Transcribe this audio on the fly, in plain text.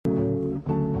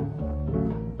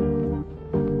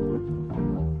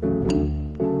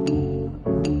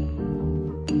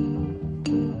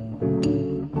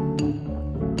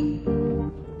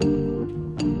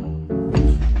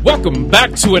Welcome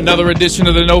back to another edition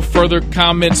of the No Further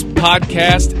Comments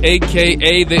podcast,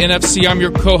 a.k.a. the NFC. I'm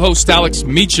your co-host, Alex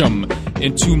Meacham.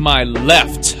 And to my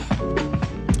left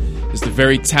is the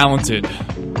very talented,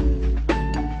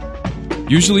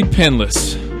 usually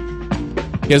penless.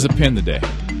 He has a pen today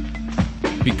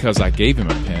because I gave him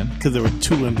a pen. Because there were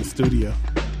two in the studio.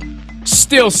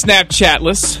 Still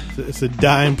Snapchatless. It's a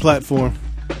dying platform.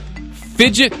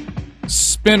 Fidget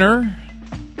spinner.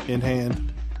 In hand.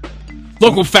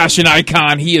 Local fashion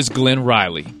icon, he is Glenn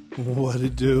Riley. What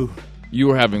it do? You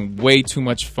are having way too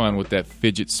much fun with that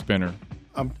fidget spinner.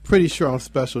 I'm pretty sure I'm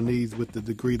special needs with the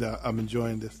degree that I'm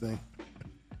enjoying this thing.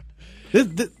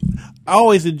 I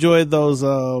always enjoy those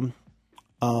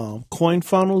coin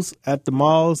funnels at the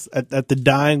malls, at the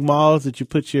dying malls that you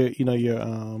put your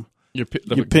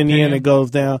penny in, it goes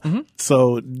down. Mm-hmm.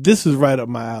 So this is right up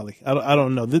my alley. I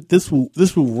don't know. This will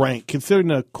rank,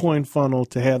 considering a coin funnel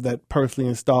to have that personally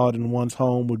installed in one's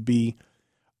home would be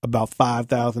about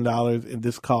 $5,000, and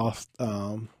this costs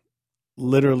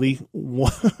literally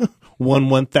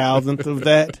one thousandth of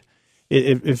that.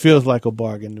 It feels like a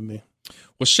bargain to me.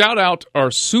 Well, shout out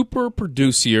our super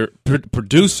producer.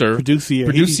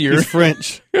 He's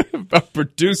French. Our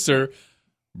producer,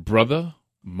 Brother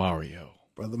Mario.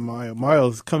 Brother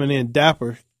Mario's coming in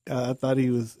dapper. I thought he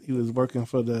was working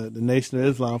for the Nation of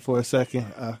Islam for a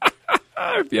second.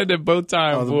 If you had that bow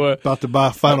tie, I was boy, about to buy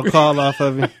a final call off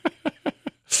of him.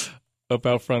 Up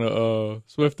out front of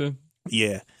Swifton.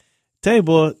 Yeah, tell you,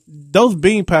 boy, those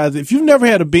bean pies. If you've never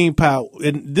had a bean pie,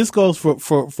 and this goes for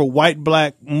white,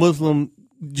 black, Muslim,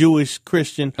 Jewish,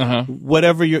 Christian,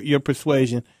 whatever your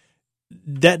persuasion,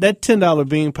 that $10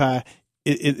 bean pie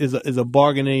is a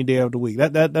bargain any day of the week.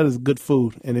 That is good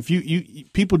food. And if you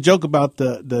people joke about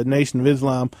the Nation of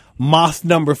Islam Mosque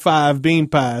number 5 bean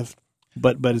pies,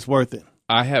 but it's worth it.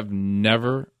 I have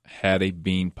never had a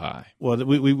bean pie. Well,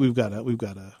 we've got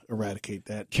to eradicate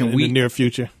that in the near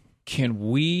future. Can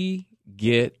we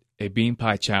get a bean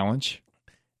pie challenge?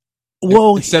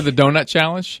 Well, instead of the donut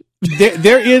challenge,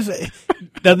 there is.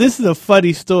 Now this is a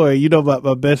funny story. You know about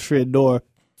my best friend Nor.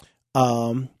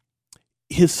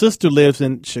 His sister lives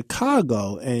in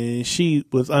Chicago, and she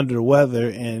was under the weather,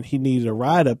 and he needed a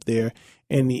ride up there,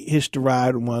 and he hitched a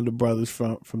ride with one of the brothers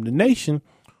from the Nation,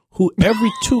 who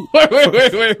every two.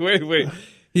 Wait.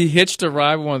 He hitched a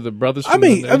ride with one of the brothers from the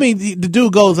Nation? I mean, the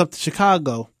dude goes up to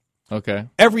Chicago. Okay.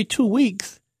 Every 2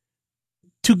 weeks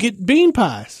to get bean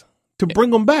pies, to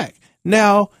bring them back.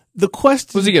 Now, the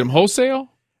question. Was he get them wholesale?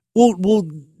 Well,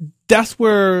 that's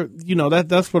where,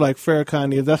 that's where like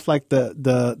Farrakhan is. That's like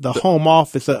the home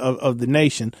office of the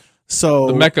Nation. So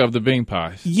the mecca of the bean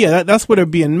pies. Yeah, that's where they're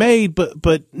being made. But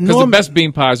because the best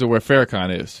bean pies are where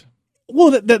Farrakhan is.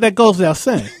 Well, that goes without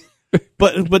saying.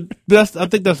 but I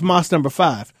think that's Mosque number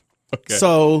 5. Okay.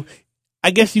 So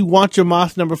I guess you want your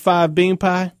Mosque number 5 bean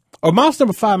pie, or Mosque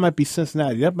number 5 might be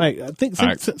Cincinnati.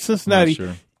 Cincinnati.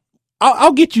 Sure.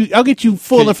 I'll get you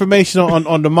full information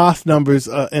on the Mosque numbers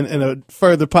in a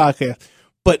further podcast.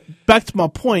 But back to my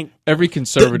point, every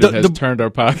conservative has turned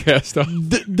our podcast off.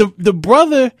 The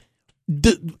brother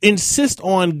insists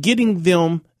on getting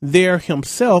them there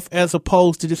himself as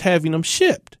opposed to just having them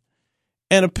shipped.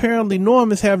 And apparently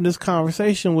Norm is having this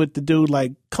conversation with the dude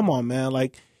like, come on, man,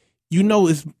 like,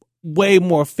 it's way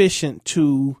more efficient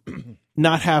to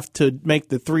not have to make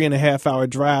the 3.5-hour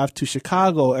drive to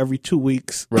Chicago every 2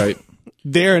 weeks. Right.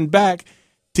 There and back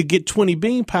to get 20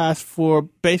 bean pies for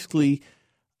basically,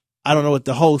 I don't know what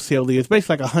the wholesale is,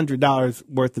 basically like $100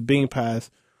 worth of bean pies.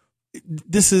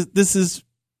 This is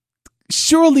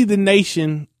surely the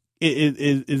Nation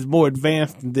is more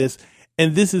advanced than this,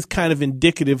 and this is kind of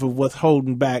indicative of what's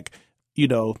holding back,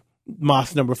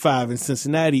 Mosque number 5 in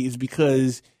Cincinnati, is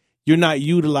because you're not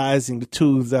utilizing the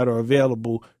tools that are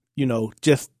available,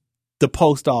 just the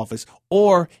post office,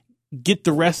 or get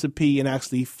the recipe and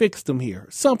actually fix them here,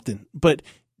 something. But,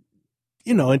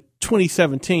 in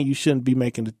 2017, you shouldn't be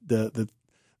making the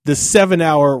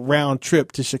 7-hour round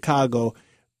trip to Chicago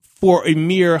for a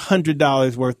mere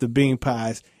 $100 worth of bean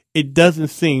pies. It doesn't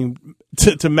seem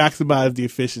to maximize the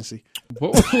efficiency.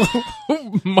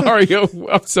 Mario,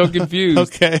 I'm so confused.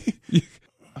 Okay.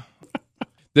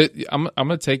 I'm going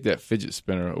to take that fidget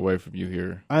spinner away from you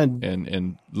here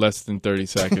in less than 30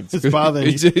 seconds. It's bothering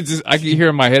you. I can hear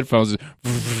in my headphones.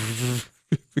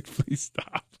 Please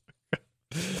stop.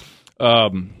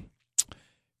 I'm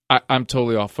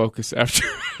totally off focus after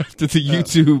the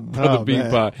YouTube Brother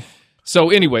Bean Pie. So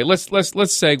anyway, let's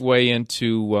segue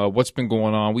into what's been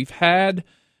going on.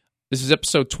 This is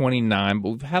episode 29, but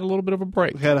we've had a little bit of a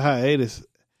break. We had a hiatus.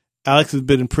 Alex has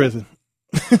been in prison.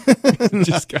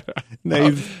 Just gotta, my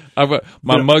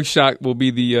mugshot will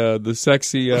be the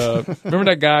sexy. Remember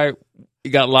that guy? He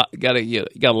got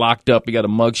locked up. He got a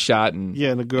mugshot, and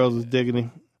and the girls was digging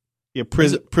him. Yeah,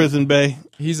 prison bay.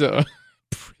 He's a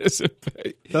prison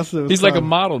bay. He's like a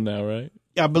model now, right?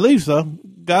 Yeah, I believe so.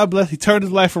 God bless. He turned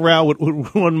his life around with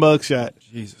one mugshot.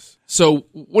 Jesus. So,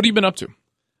 what have you been up to?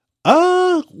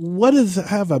 What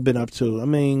have I been up to? I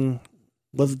mean,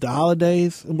 was it the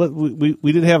holidays? What we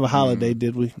didn't have a holiday,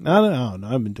 did we? I don't know.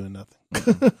 I've been doing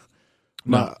nothing.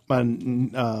 My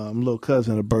little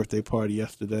cousin had a birthday party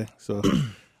yesterday, so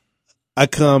I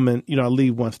come and I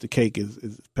leave once the cake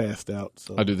is passed out.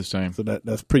 So I do the same. So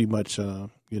that's pretty much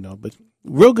but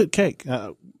real good cake.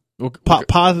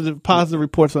 Positive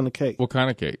reports on the cake. What kind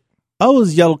of cake? Oh, it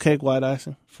was yellow cake, white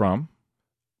icing. From?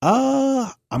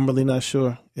 I'm really not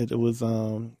sure. It was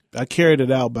I carried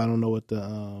it out, but I don't know what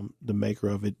the maker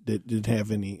of it didn't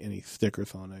have any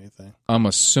stickers on or anything. I'm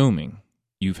assuming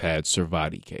you've had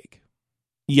Cervati cake.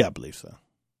 Yeah, I believe so.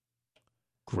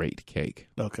 Great cake.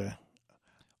 Okay.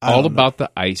 All about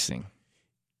the icing.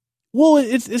 Well,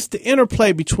 it's the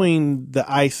interplay between the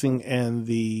icing and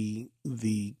the.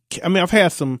 I mean, I've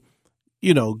had some,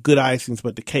 good icings,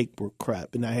 but the cake were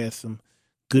crap, and I had some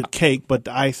good cake, but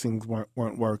the icings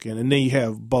weren't working, and then you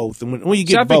have both, and when you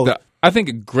get both, I think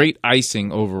a great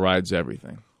icing overrides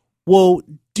everything. Well,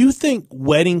 do you think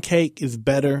wedding cake is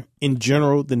better in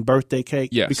general than birthday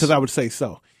cake? Yes, because I would say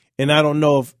so, and I don't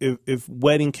know if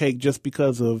wedding cake, just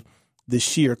because of the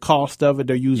sheer cost of it,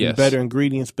 they're using better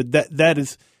ingredients, but that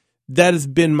has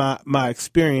been my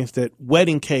experience, that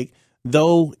wedding cake,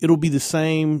 though it'll be the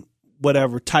same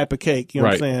whatever type of cake, you know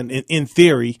what I'm saying? In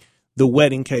theory, the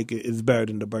wedding cake is better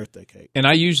than the birthday cake. And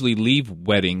I usually leave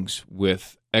weddings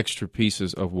with extra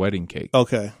pieces of wedding cake.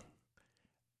 Okay.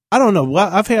 I don't know.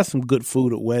 Well, I've had some good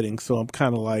food at weddings, so I'm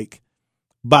kind of like,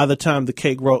 by the time the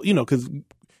cake roll, because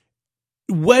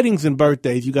weddings and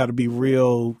birthdays, you got to be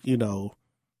real, you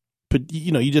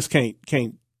just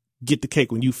can't get the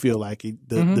cake when you feel like it.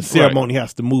 The ceremony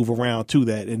has to move around to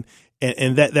that, and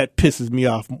that pisses me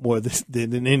off more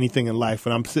than anything in life.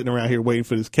 When I'm sitting around here waiting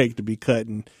for this cake to be cut,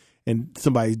 and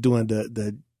somebody's doing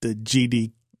the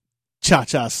GD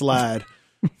cha-cha slide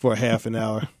for a half an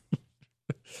hour.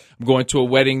 I'm going to a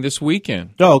wedding this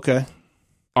weekend. Oh, okay.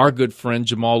 Our good friend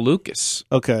Jamal Lucas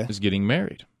is getting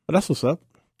married. Well, that's what's up.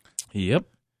 Yep.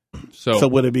 So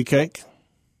would it be cake?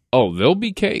 Oh, there'll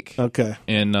be cake. Okay.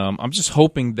 And I'm just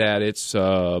hoping that it's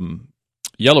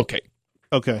yellow cake.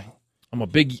 Okay. I'm a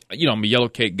yellow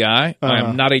cake guy. I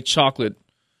am not a chocolate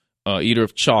eater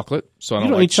of chocolate, so I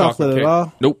don't like eat chocolate cake at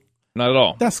all. Nope, not at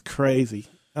all. That's crazy.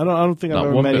 I don't think I've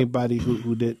ever met anybody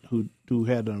who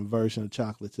had an aversion of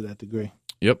chocolate to that degree.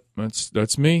 Yep,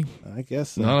 that's me. I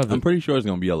guess so. None of it. I'm pretty sure it's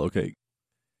gonna be yellow cake.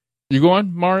 You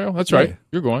going, Mario? That's right. Yeah.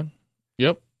 You're going.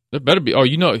 Yep. There better be. Oh,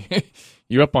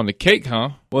 you're up on the cake, huh?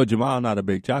 Well, Jamal not a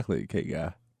big chocolate cake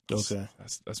guy. Okay,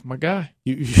 that's my guy.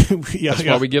 That's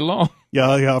why we get along.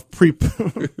 Y'all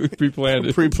pre-planned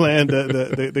it. Pre-planned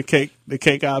the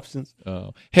cake options.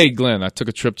 Hey, Glenn, I took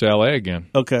a trip to L.A. again.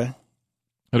 Okay,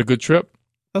 had a good trip.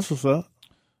 That's what's up.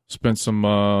 Spent some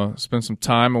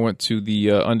time. I went to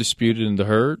the Undisputed and the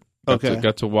Herd.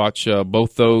 Got to watch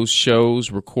both those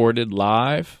shows recorded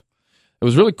live. It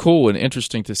was really cool and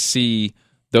interesting to see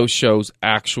those shows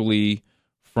actually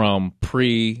from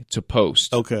pre to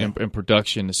post in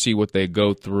production, to see what they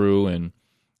go through and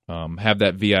have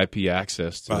that VIP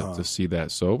access to see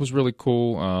that. So it was really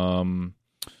cool.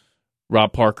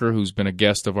 Rob Parker, who's been a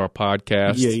guest of our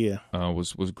podcast,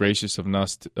 was gracious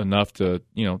enough to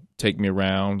take me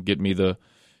around, get me the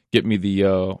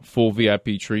full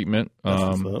VIP treatment.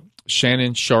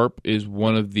 Shannon Sharp is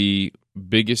one of the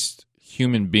biggest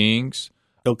human beings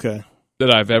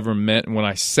that I've ever met, and when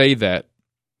I say that,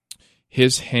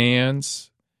 his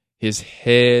hands, his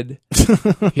head,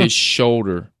 his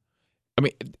shoulder, I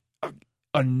mean,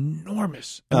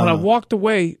 enormous. And when I walked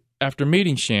away after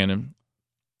meeting Shannon,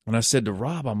 and I said to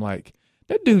Rob, I'm like,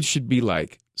 that dude should be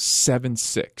like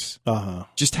 7'6".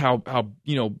 Just how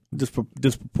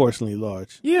disproportionately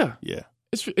large. Yeah.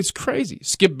 It's crazy.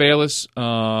 Skip Bayless.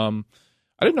 I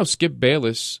didn't know Skip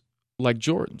Bayless liked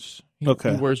Jordans. He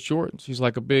wears Jordans. He's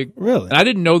like a big. Really? And I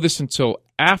didn't know this until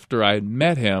after I had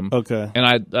met him. Okay. And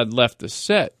I'd left the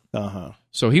set.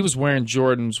 So he was wearing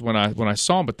Jordans when I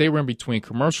saw him, but they were in between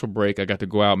commercial break. I got to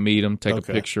go out, meet him, take a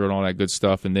picture, and all that good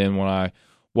stuff. And then when I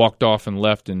walked off and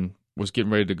left and was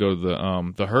getting ready to go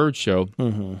to the Herd show,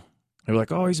 they were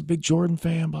like, "Oh, he's a big Jordan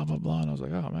fan," blah blah blah. And I was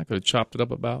like, "Oh, man, I could have chopped it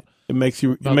up about." It makes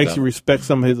you respect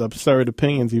some of his absurd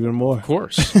opinions even more. Of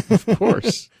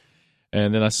course.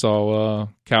 And then I saw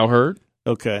Cowherd.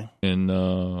 Okay.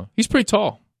 And he's pretty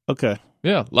tall. Okay.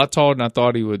 Yeah, a lot taller than I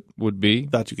thought he would be.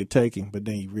 Thought you could take him, but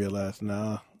then you realized,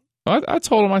 nah. I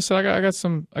told him, I said, I got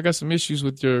some issues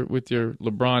with your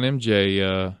LeBron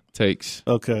MJ takes.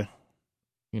 Okay.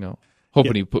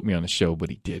 Hoping he put me on the show, but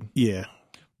he did. Yeah.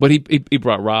 But he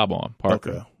brought Rob on, Parker.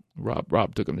 Okay.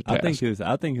 Rob took him to task.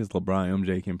 I think his LeBron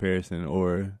MJ comparison,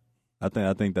 or I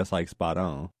think that's like spot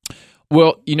on.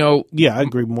 Well, yeah, I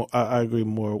agree more. I agree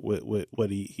more with what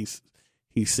he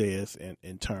says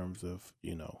in terms of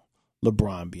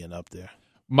LeBron being up there.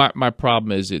 My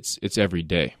problem is it's every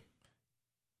day.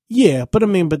 Yeah, but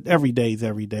every day is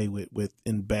every day with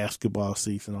in basketball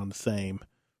season on the same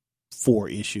 4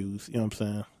 issues. You know what I'm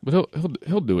saying? But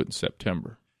he'll do it in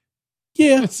September.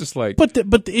 Yeah, it's just like. But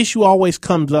the issue always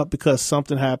comes up because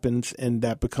something happens and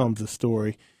that becomes a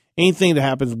story. Anything that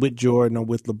happens with Jordan or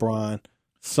with LeBron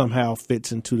somehow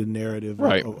fits into the narrative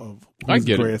right. of who's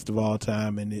the greatest of all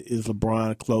time, and is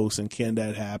LeBron close, and can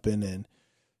that happen? And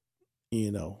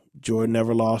Jordan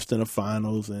never lost in the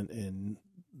finals, and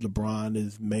LeBron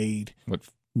has made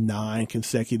 9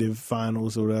 consecutive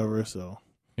finals or whatever. So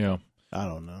yeah, I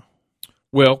don't know.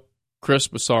 Well, Chris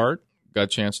Bassard got a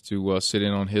chance to sit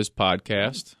in on his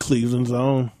podcast. Cleveland's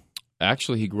own.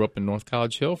 Actually, he grew up in North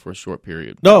College Hill for a short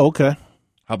period. Oh, okay.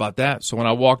 How about that? So when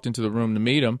I walked into the room to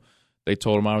meet him, they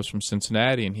told him I was from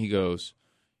Cincinnati, and he goes,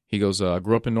 I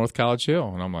grew up in North College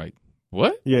Hill, and I'm like,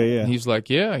 what? Yeah. And he's like,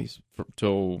 yeah, he's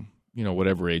till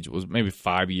whatever age it was, maybe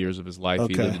 5 years of his life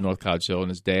he lived in North College Hill, and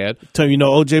his dad. So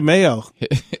O.J. Mayo.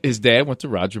 His dad went to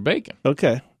Roger Bacon.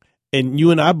 Okay, and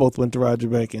you and I both went to Roger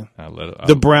Bacon.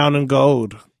 The brown and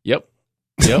gold. Yep.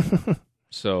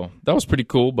 So that was pretty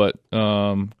cool, but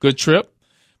good trip.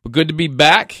 But good to be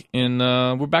back, and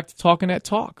we're back to talking that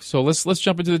talk. So let's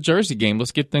jump into the Jersey game.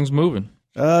 Let's get things moving.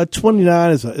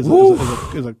 29 is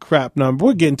a crap number.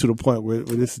 We're getting to the point where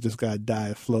this has just got to die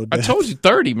a slow death. I told you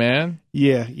 30, man.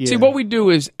 Yeah. See, what we do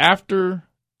is after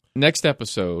next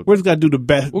episode, we're just got to do the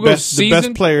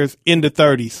best players in the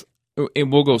 30s.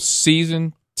 And we'll go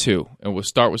season 2, and we'll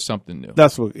start with something new.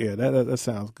 That's what. Yeah, that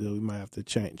sounds good. We might have to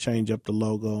change up the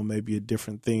logo, maybe a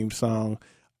different theme song.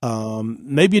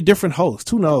 Maybe a different host.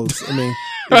 Who knows? I mean,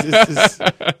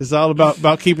 it's all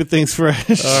about keeping things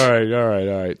fresh. All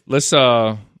right. Let's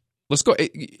go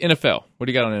NFL. What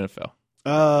do you got on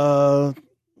NFL?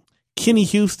 Kenny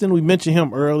Houston. We mentioned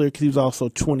him earlier because he was also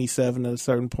 27 at a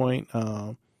certain point.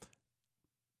 The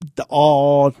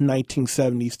all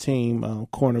 1970s team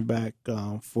cornerback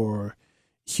for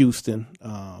Houston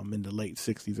in the late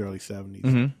 60s, early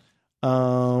 70s.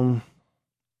 Mm-hmm.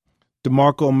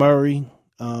 DeMarco Murray.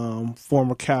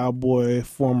 Former Cowboy,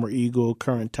 former Eagle,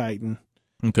 current Titan.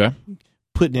 Okay.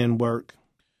 Putting in work.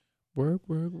 Work.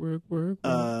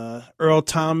 Earl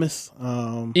Thomas.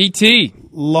 E.T.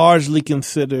 Largely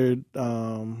considered,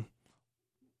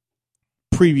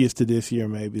 previous to this year,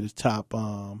 maybe the top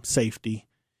safety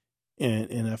in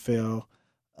NFL.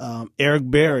 Eric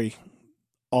Berry,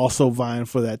 also vying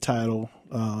for that title,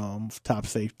 top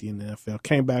safety in the NFL.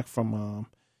 Came back from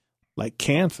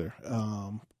cancer.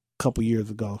 Couple years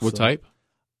ago. What type?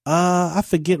 I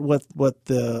forget what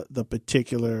the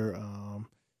particular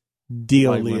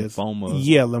deal is. Lymphoma.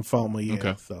 Yeah, lymphoma. Yeah.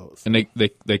 Okay. So and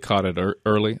they caught it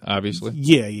early, obviously.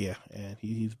 Yeah, and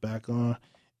he's back on.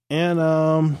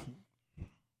 And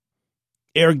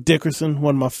Eric Dickerson,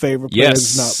 one of my favorite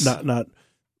players. Yes. Not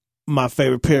my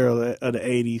favorite player of the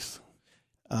 80s.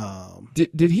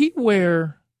 Did he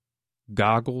wear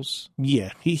goggles?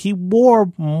 Yeah, he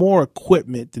wore more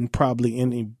equipment than probably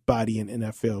anybody in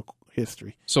NFL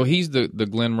history. So he's the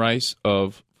Glenn Rice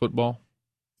of football?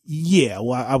 Yeah,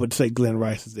 well, I would say Glenn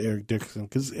Rice is Eric Dickerson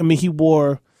because he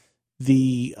wore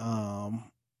the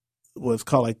what's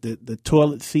called like the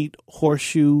toilet seat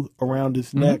horseshoe around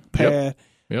his neck pad.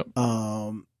 Yep.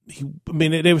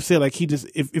 They would say like he just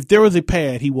if there was a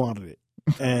pad, he wanted it.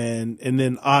 and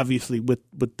then obviously with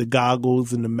the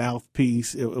goggles and the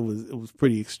mouthpiece, it was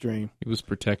pretty extreme. He was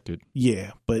protected.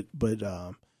 Yeah, but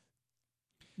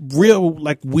real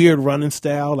like weird running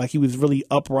style. Like he was really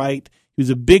upright. He was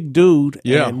a big dude.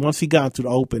 Yeah. And once he got into the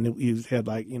open, he had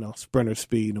like sprinter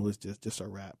speed, and it was just a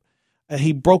wrap. And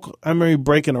he broke. I remember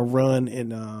breaking a run,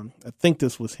 and I think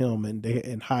this was him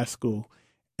in high school.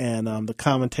 And the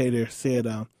commentator said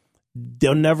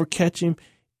they'll never catch him.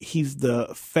 He's the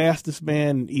fastest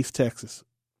man in East Texas.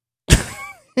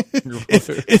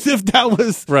 As if that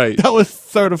was right. That was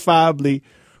certifiably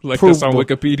like provable. this on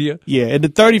Wikipedia. Yeah, in the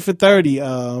 30 for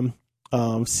 30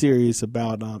 series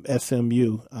about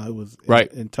SMU, it was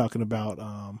right and talking about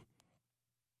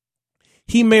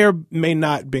he may or may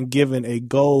not been given a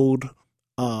gold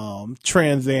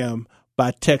Trans Am by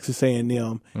Texas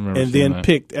A&M, and then that.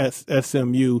 picked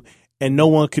SMU, and no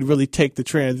one could really take the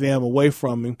Trans Am away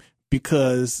from him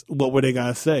because what were they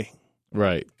gonna say?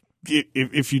 Right.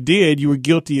 If you did, you were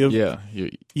guilty of.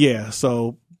 Yeah.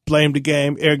 So blame the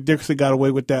game. Eric Dickerson got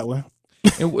away with that one.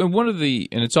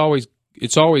 and it's always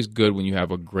good when you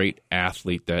have a great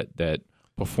athlete that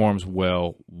performs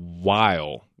well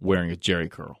while wearing a jerry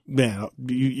curl. Man,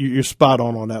 you're spot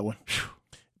on that one.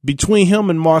 Between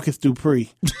him and Marcus Dupree,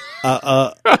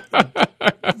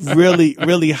 really,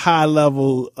 really high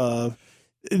level.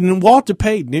 And Walter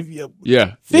Payton,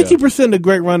 50% of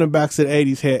great running backs in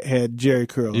the 80s had jerry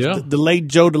curls. Yeah. The late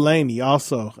Joe Delaney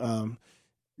also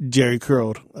jerry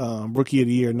curled, rookie of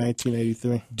the year,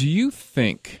 1983. Do you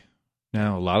think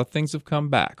now a lot of things have come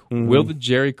back? Mm-hmm. Will the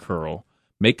jerry curl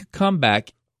make a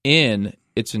comeback in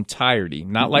its entirety?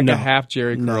 Not like a half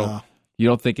jerry curl. No. You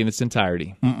don't think in its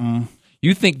entirety? Mm-mm.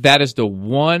 You think that is the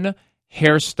one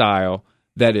hairstyle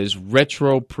that is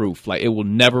retro proof, like it will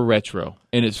never retro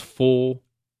in its full.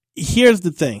 Here's the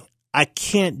thing. I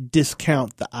can't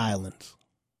discount the islands.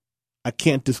 What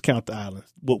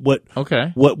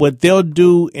they'll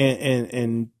do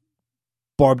in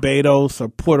Barbados or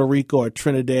Puerto Rico or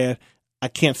Trinidad, I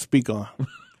can't speak on.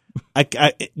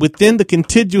 I within the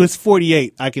contiguous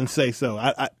 48, I can say so.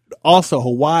 I also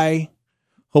Hawaii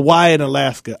and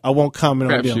Alaska. I won't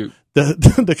comment on them.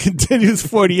 The contiguous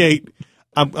 48.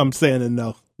 I'm saying a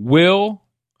no. Will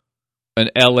an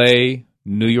L.A.,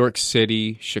 New York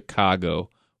City, Chicago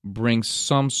bring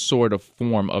some sort of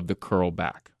form of the curl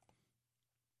back?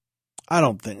 I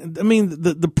don't think. I mean,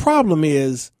 the problem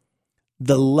is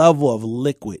the level of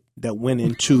liquid that went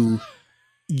into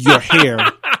your hair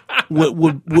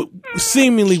would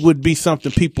seemingly would be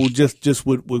something people just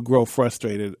would grow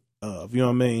frustrated of. You know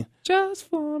what I mean? Just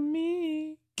for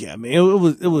me. Yeah, I mean,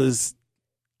 it was.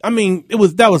 I mean,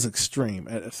 that was extreme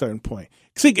at a certain point.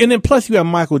 See, and then plus you have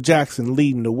Michael Jackson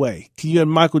leading the way. You had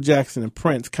Michael Jackson and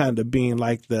Prince kind of being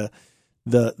like the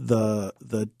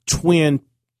twin,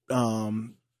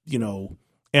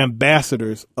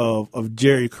 ambassadors of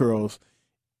jerry curls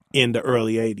in the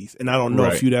early 80s. And I don't know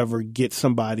if you'd ever get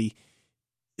somebody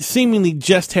seemingly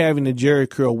just having a jerry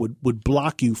curl would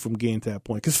block you from getting to that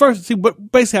point. Because first, see,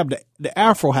 what basically happened, the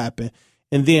afro happened,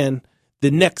 and then the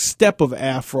next step of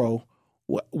afro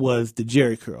was the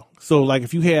jerry curl. So, like,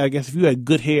 if you had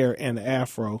good hair and an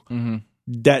afro,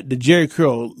 that the jerry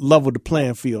curl leveled the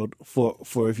playing field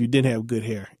for if you didn't have good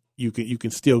hair, you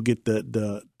can still get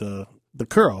the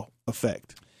curl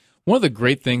effect. One of the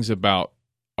great things about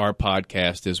our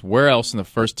podcast is where else in the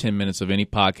first 10 minutes of any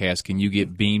podcast can you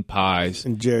get bean pies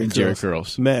and jerry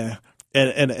curls? Man,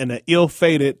 and an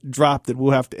ill-fated drop that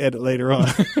we'll have to edit later on.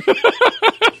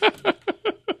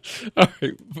 All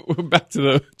right, back to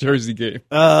the Jersey game.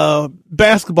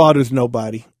 Basketball, there's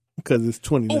nobody because it's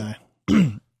 29.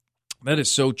 Oh. That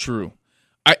is so true.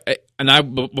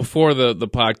 Before the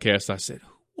podcast, I said,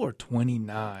 who are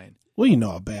 29? Well, you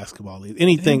know how basketball is.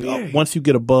 Anything once you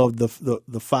get above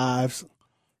the fives,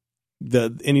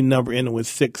 any number ending with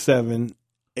 6, 7,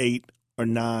 8, or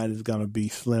 9 is going to be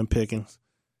slim pickings.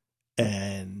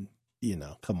 And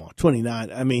come on,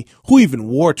 29. I mean, who even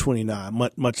wore 29?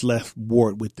 Much less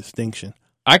wore it with distinction.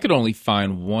 I could only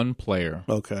find one player.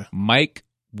 Okay, Mike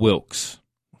Wilkes.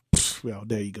 Well,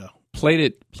 there you go.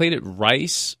 Played at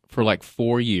Rice for like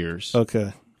 4 years.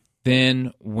 Okay.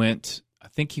 Then I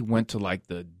think he went to like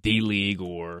the D League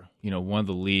or one of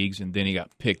the leagues, and then he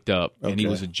got picked up, and he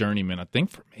was a journeyman. I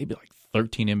think for maybe like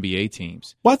 13 NBA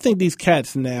teams. Well, I think these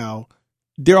cats now,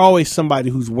 they're always somebody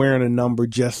who's wearing a number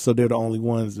just so they're the only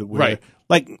ones that wear. Right.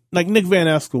 Like Nick Van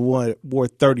Exel wore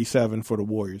 37 for the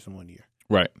Warriors in 1 year.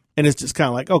 Right. And it's just kind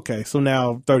of like, okay, so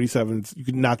now 37, you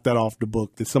can knock that off the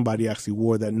book that somebody actually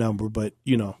wore that number, but,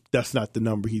 that's not the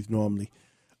number he's normally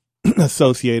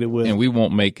associated with. And we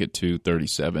won't make it to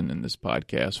 37 in this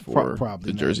podcast for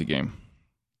the Jersey game.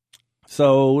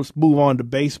 So let's move on to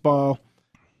baseball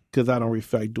because I don't really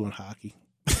feel like doing hockey.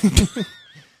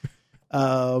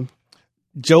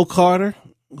 Joe Carter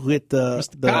with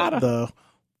the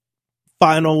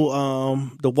final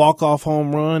the walk-off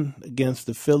home run against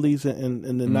the Phillies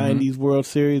in the 90s World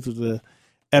Series was an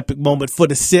epic moment for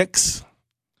the Six.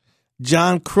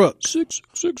 John Crooks,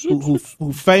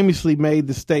 who famously made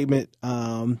the statement,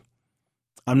 I'm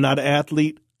not an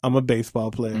athlete, I'm a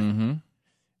baseball player. Mm-hmm.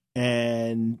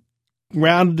 And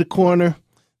rounded the corner,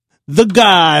 the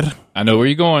God. I know where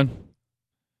you're going.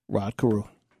 Rod Carew.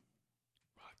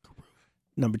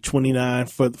 Number 29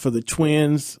 for the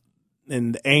Twins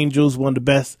and the Angels, one of the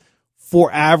best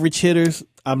 4 average hitters.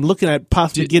 I'm looking at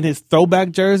possibly getting his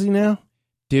throwback jersey now.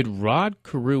 Did Rod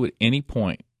Carew at any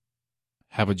point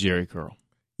have a jerry curl?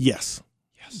 Yes.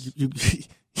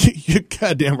 You're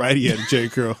goddamn right. He had a J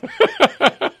curl,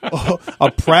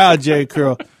 a proud J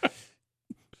curl.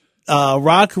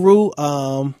 Rod Carew,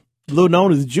 little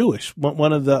known as Jewish,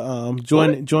 one of the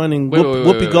joining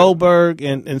Whoopi Goldberg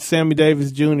and Sammy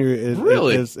Davis Jr.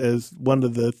 as one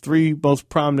of the three most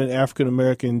prominent African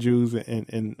American Jews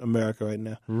in America right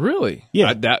now. Really?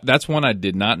 Yeah, that's one I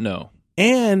did not know.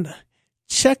 And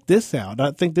check this out.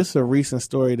 I think this is a recent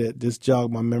story that just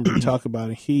jogged my memory to talk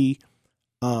about it. He,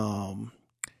 as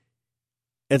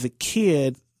a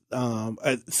kid,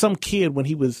 some kid when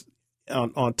he was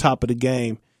on top of the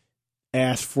game,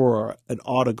 asked for an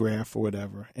autograph or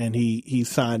whatever, and he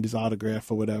signed his autograph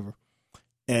or whatever,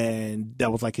 and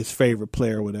that was like his favorite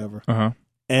player or whatever. Uh-huh.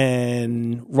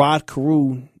 And Rod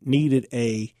Carew needed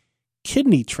a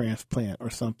kidney transplant or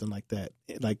something like that,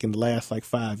 like in the last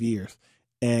 5 years,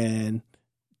 and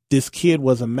this kid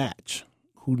was a match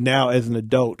who now as an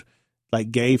adult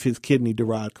gave his kidney to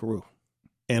Rod Carew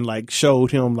and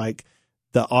showed him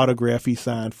the autograph he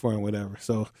signed for and whatever.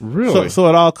 So really, so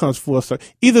it all comes full circle.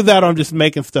 Either that or I'm just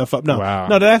making stuff up. No, wow.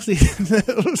 No, that actually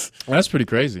that's pretty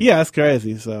crazy. Yeah, that's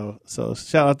crazy. So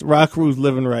shout out to Rod Carew's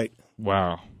living right.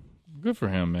 Wow, good for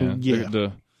him, man. Yeah.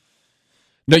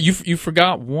 No, you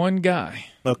forgot one guy.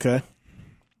 Okay.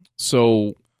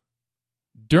 So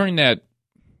during that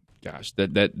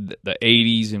the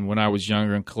 80s and when I was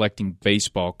younger and collecting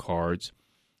baseball cards,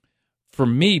 for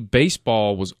me,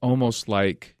 baseball was almost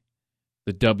like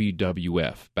the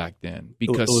WWF back then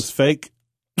because it was fake.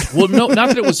 Well, no, not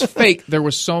that it was fake. There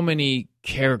were so many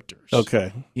characters.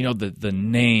 Okay, the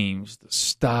names, the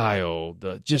style,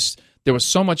 there was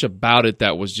so much about it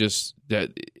that was just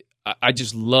that I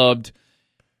just loved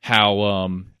how.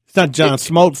 It's not John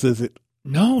Smoltz, is it?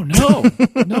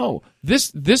 No.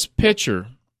 This picture.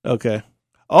 Okay.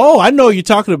 Oh, I know who you're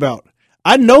talking about.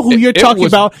 I know who you're talking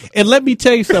about. And let me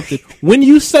tell you something. When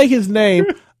you say his name,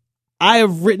 I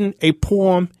have written a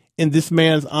poem in this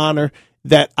man's honor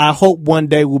that I hope one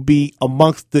day will be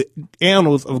amongst the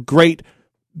annals of great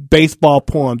baseball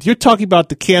poems. You're talking about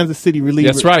the Kansas City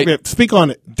reliever. That's right. Speak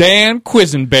on it. Dan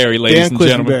Quisenberry, ladies and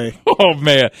gentlemen. Oh,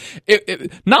 man.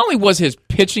 Not only was his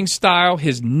pitching style,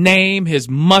 his name, his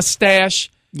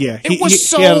mustache, it was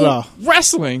so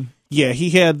wrestling. Yeah, he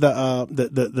had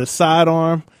the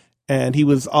sidearm, and he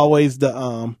was always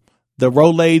the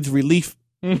Rolaids relief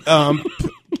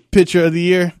pitcher of the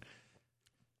year.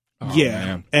 Oh, yeah,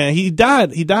 man. And he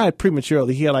died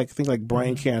prematurely. He had I think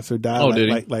brain cancer. Died. Oh,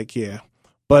 did he? Yeah.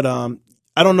 But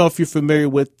I don't know if you're familiar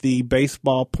with the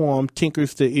baseball poem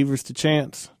 "Tinkers to Evers to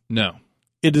Chance." No.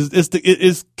 It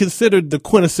is considered the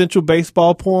quintessential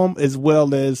baseball poem as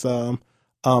well as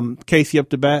Casey Up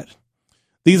to Bat.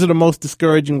 These are the most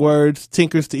discouraging words.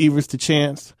 Tinkers to Evers to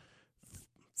Chance.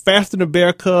 Faster than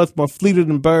bear cubs, more fleeter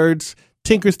than birds.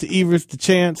 Tinkers to Evers to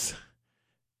Chance.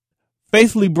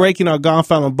 Faithfully breaking our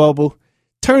gonfalon bubble.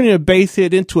 Turning a base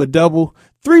hit into a double.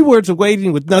 3 words of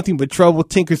waiting with nothing but trouble.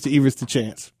 Tinkers to Evers to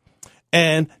Chance.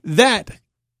 And that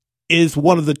is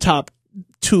one of the top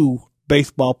 2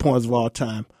 baseball poems of all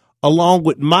time, along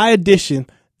with my addition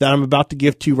that I'm about to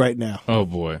give to you right now. Oh,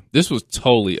 boy. This was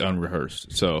totally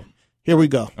unrehearsed, so here we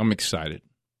go. I'm excited.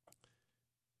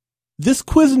 This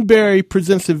Quisenberry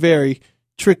presents a very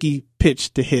tricky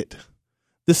pitch to hit.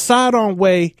 The sidearm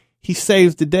way he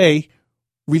saves the day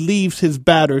relieves his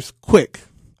batters quick.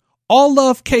 All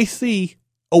love KC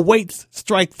awaits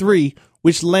strike 3,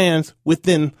 which lands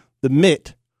within the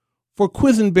mitt. For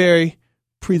Quisenberry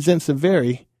presents a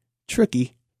very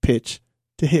tricky pitch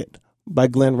to hit by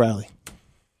Glenn Riley.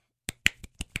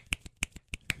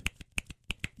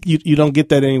 You don't get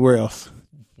that anywhere else.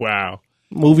 Wow.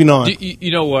 Moving on. You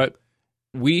know what?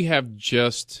 We have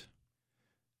just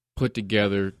put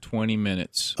together 20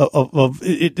 minutes of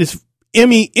it's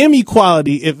Emmy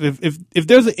quality. If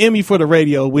there's an Emmy for the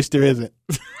radio, which there isn't,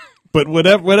 but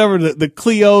whatever the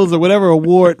Cleos or whatever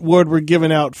award we're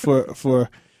giving out for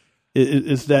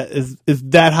is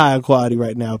that high of quality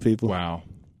right now, people. Wow.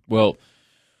 Well,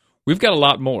 we've got a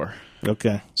lot more.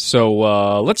 Okay.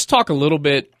 So let's talk a little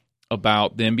bit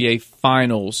about the NBA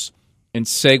Finals and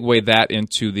segue that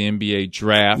into the NBA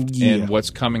Draft and what's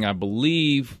coming. I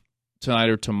believe tonight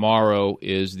or tomorrow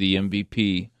is the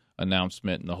MVP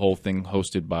announcement and the whole thing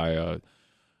hosted by and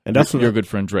that's your good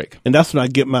friend Drake. And that's when I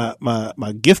get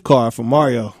my gift card from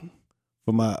Mario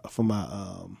for my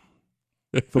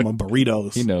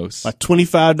burritos. He knows. Like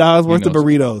 $25 worth of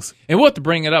burritos. And we'll have to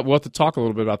bring it up. We'll have to talk a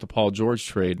little bit about the Paul George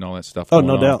trade and all that stuff. Oh,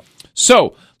 no doubt.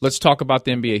 So let's talk about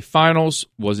the NBA Finals.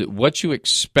 Was it what you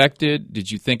expected?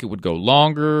 Did you think it would go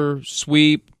longer,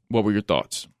 sweep? What were your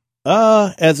thoughts?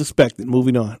 As expected.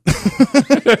 Moving on.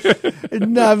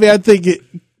 No, I mean, I think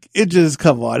it just,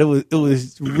 come on. It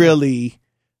was really,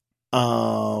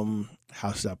 how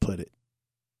should I put it?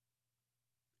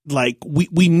 Like,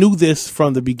 we knew this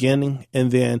from the beginning,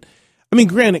 and then, I mean,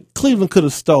 granted, Cleveland could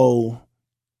have stole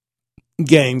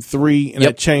Game 3, and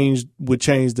that would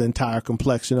change the entire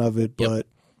complexion of it. But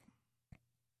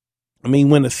I mean,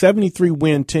 when a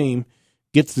 73-win team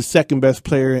gets the second best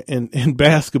player in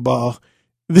basketball,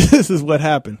 this is what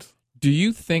happens. Do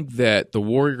you think that the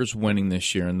Warriors winning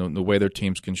this year and the way their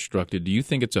team's constructed, do you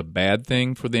think it's a bad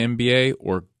thing for the NBA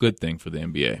or a good thing for the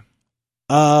NBA?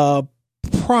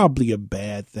 Probably a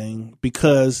bad thing,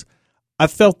 because I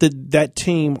felt that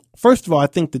team, first of all, I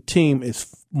think the team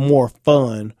is more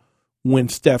fun when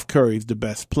Steph Curry's the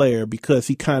best player, because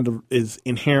he kind of is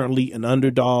inherently an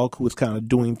underdog who is kind of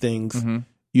doing things,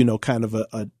 kind of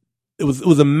it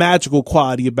was a magical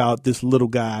quality about this little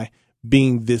guy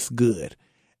being this good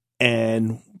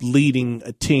and leading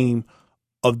a team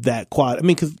of that quality. I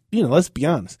mean, because, let's be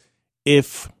honest,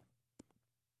 if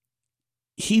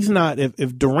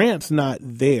Durant's not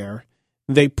there,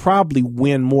 they probably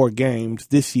win more games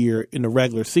this year in the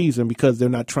regular season because they're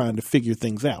not trying to figure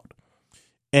things out.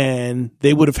 And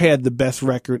they would have had the best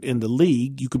record in the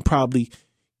league. You can probably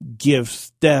give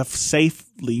Steph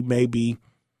safely maybe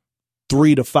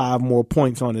 3 to 5 more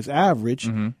points on his average,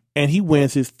 and he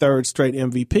wins his third straight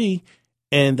MVP,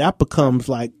 and that becomes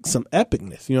like some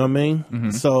epicness. You know what I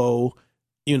mean? So,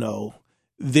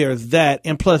 there's that.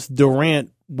 And plus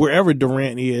Durant, wherever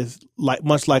Durant is,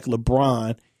 much like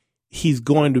LeBron, he's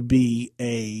going to be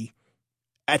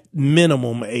at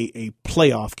minimum a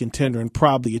playoff contender and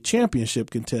probably a championship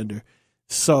contender.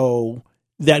 So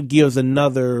that gives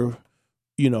another,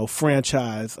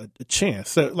 franchise a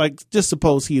chance. So, like, just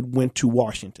suppose he had went to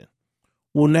Washington.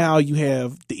 Well, now you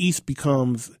have the East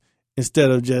becomes,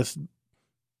 instead of just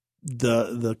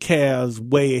the Cavs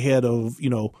way ahead of,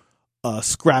 a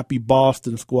scrappy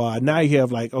Boston squad. Now you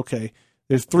have okay,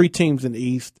 there's 3 teams in the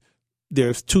East.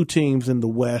 There's 2 teams in the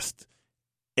West,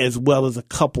 as well as a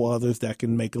couple others that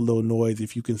can make a little noise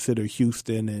if you consider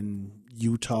Houston and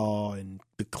Utah and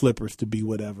the Clippers to be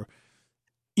whatever.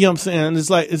 You know what I'm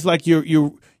saying? It's like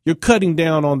you're cutting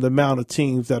down on the amount of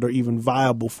teams that are even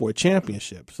viable for a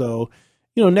championship. So,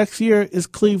 next year is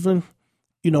Cleveland,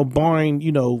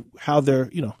 barring, how they're,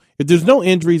 if there's no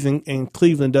injuries and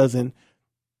Cleveland doesn't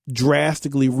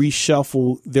drastically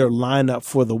reshuffle their lineup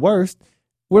for the worst,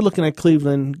 we're looking at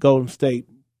Cleveland Golden State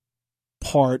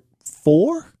Part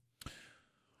 4.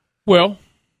 Well,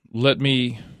 let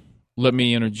me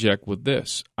interject with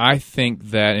this. I think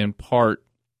that in part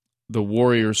the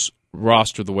Warriors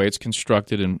roster, the way it's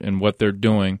constructed and what they're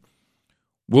doing,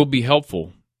 will be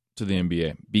helpful to the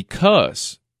NBA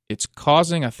because it's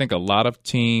causing, I think, a lot of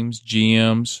teams,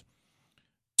 GMs,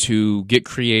 to get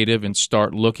creative and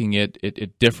start looking at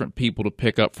different people to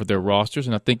pick up for their rosters.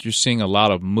 And I think you're seeing a lot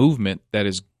of movement that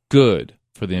is good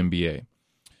for the NBA.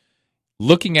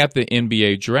 Looking at the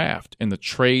NBA draft and the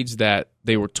trades that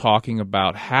they were talking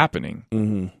about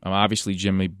happening, obviously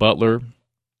Jimmy Butler,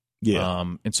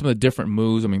 and some of the different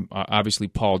moves. I mean, obviously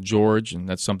Paul George, and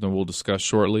that's something we'll discuss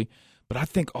shortly. But I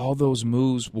think all those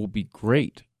moves will be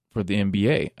great for the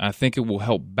NBA. I think it will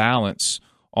help balance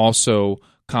also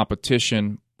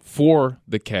competition for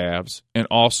the Cavs and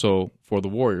also for the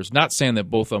Warriors. Not saying that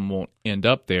both of them won't end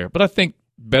up there, but I think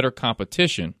better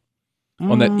competition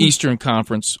on that Eastern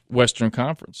Conference, Western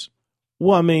Conference.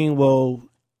 Well,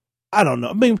 I don't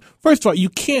know. I mean, first of all, you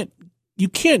can't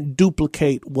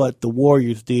duplicate what the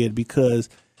Warriors did because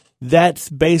that's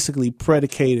basically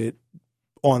predicated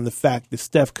on the fact that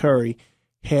Steph Curry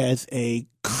has a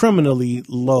criminally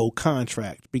low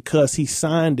contract because he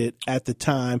signed it at the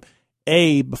time,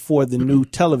 A, before the new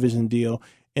television deal,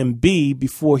 and B,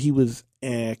 before he was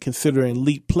considered an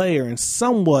elite player and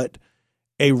somewhat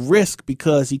a risk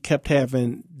because he kept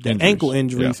having the ankle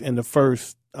injuries in the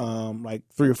first 3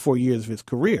 or 4 years of his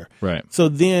career. Right. So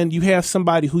then you have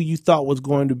somebody who you thought was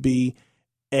going to be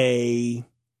a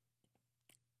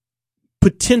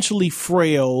potentially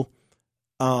frail,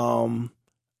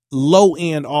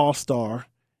 low-end all-star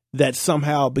that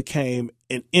somehow became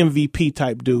an MVP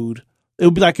type dude. It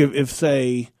would be like if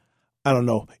say, I don't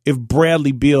know, if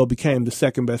Bradley Beal became the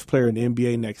second best player in the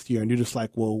NBA next year, and you're just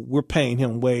like, well, we're paying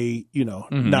him way,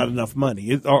 not enough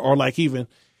money. Or like even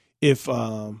if,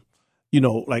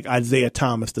 like Isaiah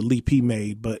Thomas, the leap he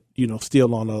made, but,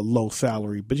 still on a low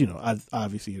salary. But,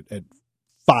 obviously at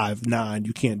 5'9",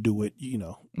 you can't do it,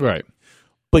 Right.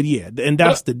 But yeah, and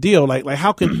that's the deal. Like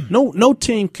how can no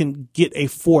team can get a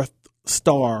 4th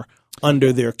star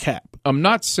under their cap? I'm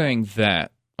not saying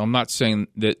that. I'm not saying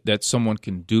that someone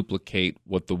can duplicate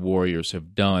what the Warriors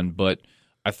have done, but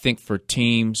I think for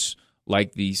teams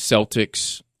like the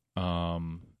Celtics,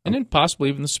 and then possibly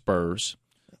even the Spurs,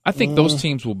 I think those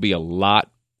teams will be a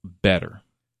lot better.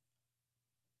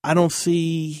 I don't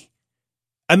see.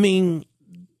 I mean,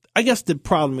 I guess the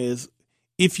problem is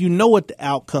if you know what the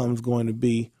outcome is going to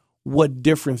be, what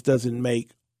difference does it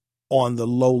make on the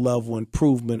low level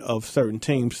improvement of certain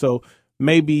teams? So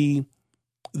maybe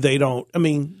they don't. I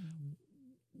mean,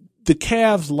 the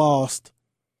Cavs lost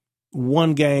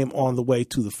one game on the way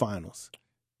to the finals.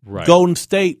 Right. Golden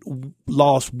State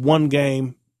lost one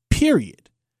game, period.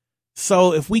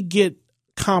 So if we get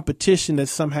competition that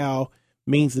somehow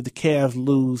means that the Cavs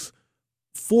lose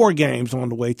 4 games on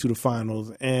the way to the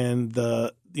finals and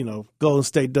the Golden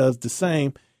State does the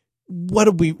same, what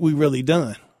have we really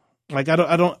done? Like I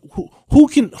don't who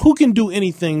can do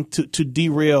anything to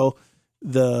derail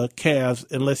the Cavs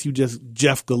unless you just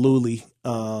Jeff Gillooly,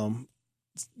 one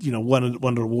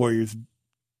of the Warriors'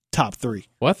 top 3.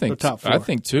 Well, I think top 4. I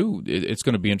think too it's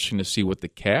going to be interesting to see what the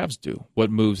Cavs do, what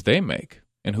moves they make,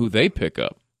 and who they pick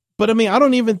up. But I mean, I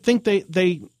don't even think they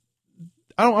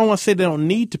I don't want to say they don't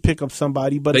need to pick up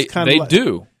somebody, but it's kind of like,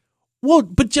 do. Well,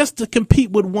 but just to compete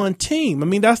with one team. I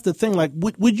mean, that's the thing. Like,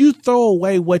 would you throw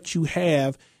away what you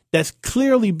have that's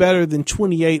clearly better than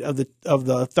 28 of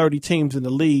the 30 teams in the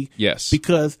league? Yes.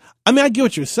 Because I mean, I get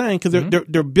what you're saying because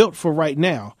they're built for right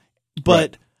now,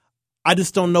 but Right. I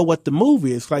just don't know what the move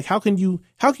is. Like, how can you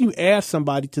add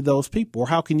somebody to those people, or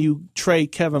how can you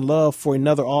trade Kevin Love for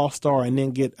another All-Star and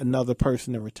then get another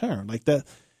person in return? Like that.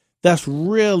 That's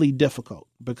really difficult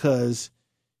because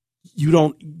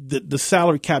the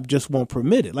salary cap just won't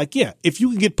permit it. Like, yeah, if you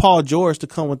can get Paul George to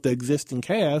come with the existing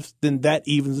Cavs, then that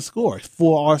evens the score.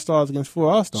 4 All-Stars against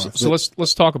 4 All-Stars. So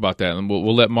let's talk about that, and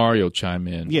we'll let Mario chime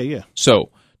in. Yeah.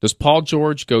 So does Paul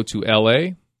George go to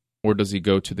L.A. or does he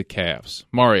go to the Cavs?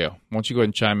 Mario, why don't you go ahead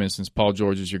and chime in since Paul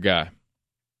George is your guy?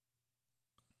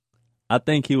 I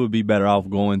think he would be better off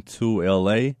going to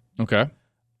L.A. Okay.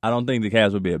 I don't think the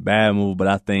Cavs would be a bad move, but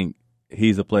I think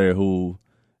he's a player who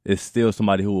is still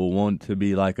somebody who will want to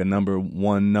be like a number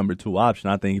 1, number 2 option.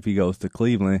 I think if he goes to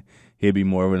Cleveland, he'd be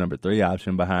more of a number 3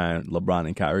 option behind LeBron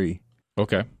and Kyrie.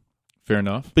 Okay. Fair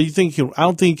enough. But I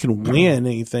don't think he can win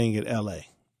anything at LA. At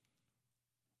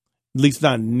least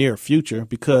not in the near future,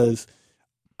 because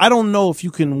I don't know if you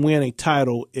can win a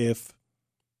title if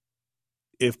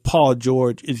Paul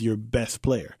George is your best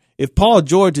player. If Paul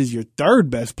George is your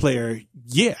 3rd best player,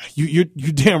 yeah, you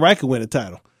damn right can win a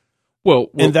title. Well,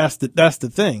 and that's the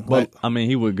thing. Well, like, I mean,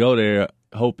 he would go there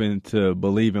hoping to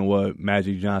believe in what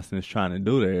Magic Johnson is trying to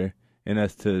do there, and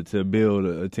that's to build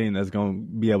a team that's going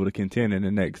to be able to contend in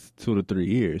the next 2 to 3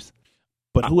 years.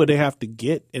 But who would they have to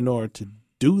get in order to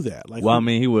do that? Like, well, I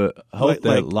mean, he would hope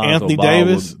that Lonzo Anthony Ball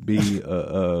Davis would be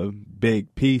a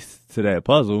big piece to that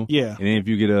puzzle. Yeah. And then if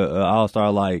you get an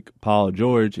all-star like Paul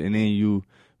George, and then you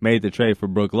made the trade for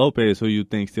Brook Lopez, who you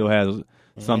think still has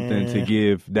something to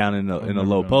give down in the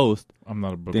low post, I'm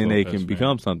not a Brook then Lopez they can fan.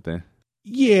 become something.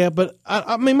 Yeah, but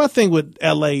I mean, my thing with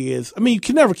LA is, I mean, you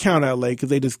can never count LA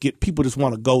because people just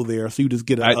want to go there, so you just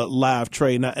get a live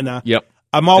trade. Yep.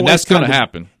 I'm always and that's going to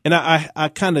happen. And I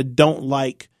kind of don't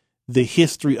like the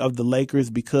history of the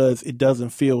Lakers because it doesn't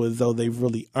feel as though they've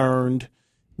really earned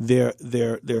their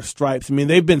stripes. I mean,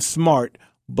 they've been smart,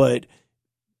 but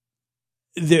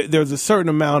there's a certain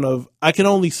amount of, I can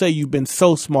only say you've been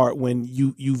so smart when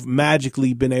you've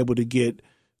magically been able to get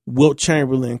Wilt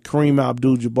Chamberlain, Kareem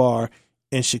Abdul-Jabbar,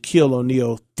 and Shaquille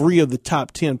O'Neal, 3 of the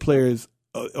top 10 players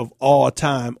of all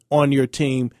time on your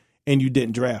team, and you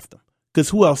didn't draft them. Because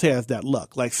who else has that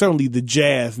luck? Like, certainly the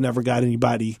Jazz never got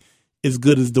anybody as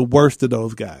good as the worst of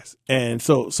those guys. And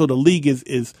so the league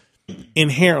is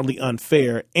inherently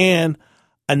unfair. And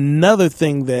another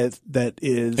thing that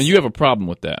is, And you have a problem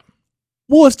with that.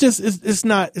 well, it's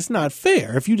not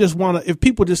fair. If you just want to, if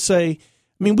people just say,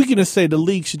 I mean, we can just say the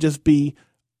league should just be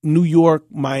New York,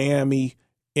 Miami,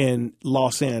 and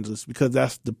Los Angeles because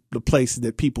that's the places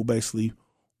that people basically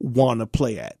want to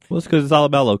play at. Well, it's because it's all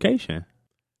about location.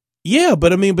 Yeah,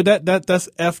 but I mean, but that's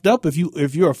effed up if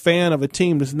you're a fan of a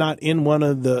team that's not in one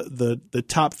of the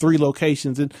top 3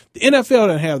 locations. And the NFL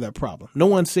doesn't have that problem. No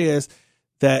one says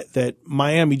that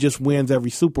Miami just wins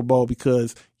every Super Bowl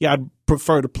because I'd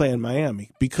prefer to play in Miami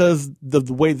because the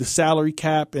way the salary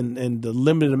cap and the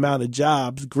limited amount of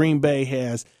jobs. Green Bay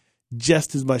has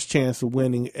just as much chance of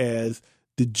winning as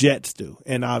the Jets do,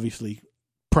 and obviously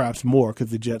perhaps more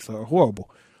because the Jets are horrible.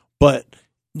 But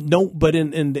in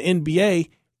the NBA,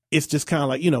 it's just kind of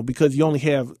like, because you only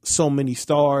have so many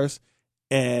stars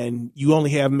and you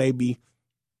only have maybe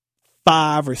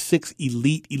 5 or 6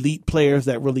 elite players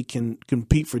that really can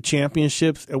compete for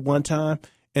championships at one time.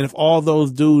 And if all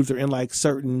those dudes are in like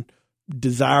certain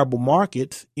desirable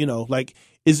markets, like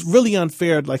it's really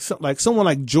unfair. Like someone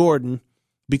like Jordan,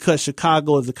 because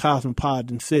Chicago is a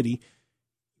cosmopolitan city,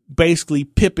 basically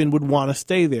Pippen would want to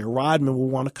stay there. Rodman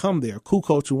would want to come there.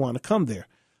 Kukoc would want to come there.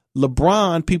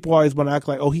 LeBron, people always want to act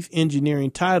like, oh, he's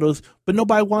engineering titles, but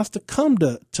nobody wants to come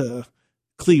to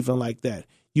Cleveland like that.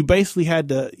 You basically had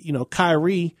to,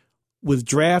 Kyrie was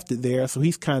drafted there, so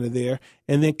he's kind of there.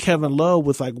 And then Kevin Love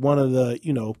was like one of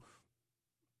the,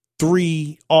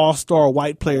 3 all-star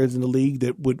white players in the league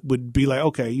that would be like,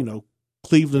 okay,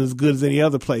 Cleveland is as good as any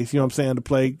other place, to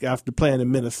play after playing in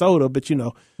Minnesota. But,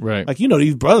 right. like,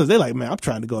 these brothers, they're like, man, I'm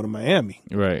trying to go to Miami.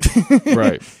 Right,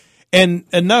 right. And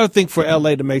another thing for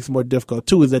LA that makes it more difficult,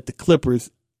 too, is that the Clippers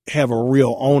have a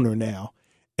real owner now.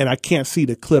 And I can't see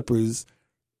the Clippers.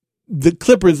 The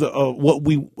Clippers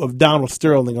of Donald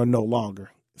Sterling are no longer.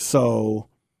 So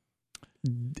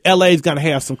LA is going to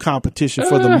have some competition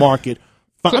for the market.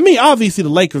 I mean, obviously the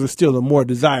Lakers are still the more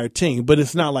desired team, but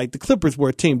it's not like the Clippers were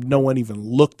a team no one even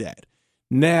looked at.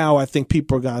 Now I think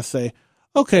people are going to say,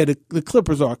 okay, the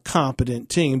Clippers are a competent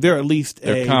team. They're at least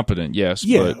they're competent, yes.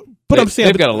 Yeah. But I'm saying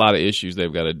they've got a lot of issues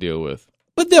they've got to deal with.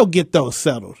 But they'll get those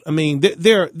settled. I mean,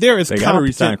 they're as competent. They got to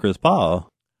re-sign Chris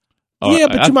Paul. Yeah,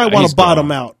 but you might want to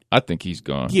bottom out. I think he's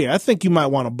gone. Yeah, I think you might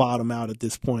want to bottom out at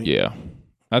this point. Yeah,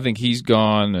 I think he's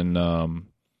gone, and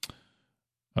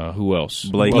who else?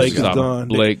 Blake is gone.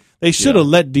 Blake. They should have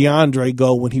let DeAndre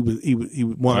go when he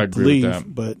wanted to leave,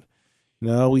 but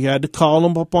no, we had to call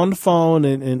him up on the phone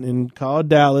and call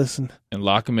Dallas and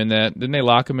lock him in that. Didn't they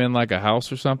lock him in like a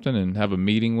house or something and have a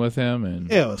meeting with him? And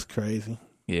yeah, it was crazy.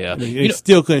 Yeah, they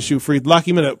still couldn't shoot free. Lock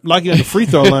him at the free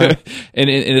throw line. and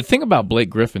the thing about Blake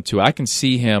Griffin too, I can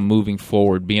see him moving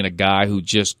forward, being a guy who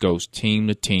just goes team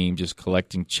to team, just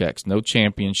collecting checks. No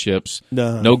championships,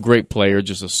 no great player,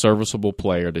 just a serviceable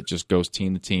player that just goes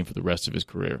team to team for the rest of his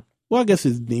career. Well, I guess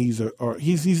his knees are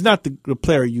he's not the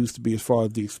player he used to be as far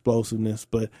as the explosiveness,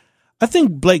 but I think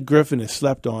Blake Griffin is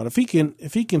slept on. If he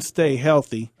can stay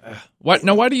healthy. Why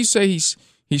do you say he's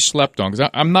slept on? Because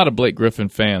I'm not a Blake Griffin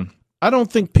fan. I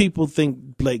don't think people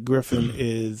think Blake Griffin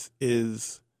is.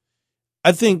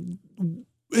 I think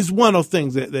it's one of those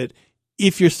things that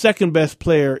if your second best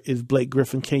player is Blake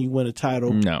Griffin, can you win a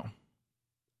title? No.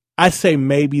 I say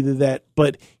maybe to that,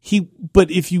 but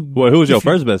if you. Well, who's your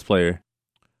first best player?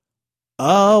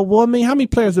 Well, I mean, how many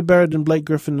players are better than Blake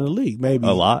Griffin in the league? Maybe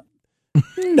a lot.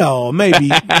 No,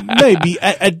 maybe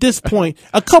at this point.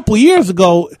 A couple years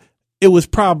ago, it was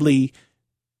probably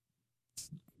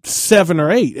 7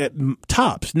 or 8 at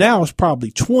tops. Now it's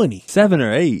probably 20. 7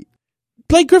 or 8.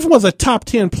 Blake Griffin was a top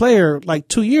 10 player like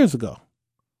 2 years ago.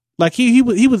 Like he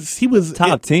was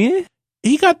top 10.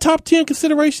 He got top 10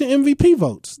 consideration MVP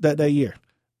votes that year.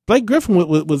 Blake Griffin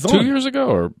was on 2 years ago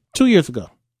or 2 years ago.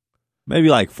 Maybe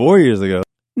like 4 years ago.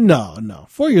 No.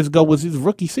 4 years ago was his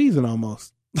rookie season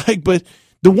almost. But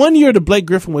the 1 year that Blake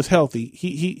Griffin was healthy,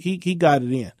 he got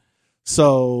it in.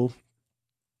 So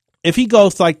if he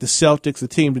goes like the Celtics, a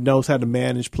team that knows how to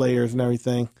manage players and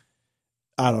everything,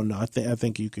 I don't know. I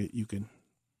think you could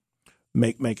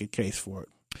make a case for it.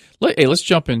 Hey, let's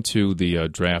jump into the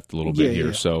draft a little bit here.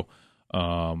 Yeah. So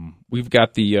we've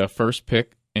got the first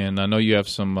pick, and I know you have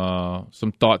some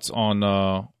thoughts on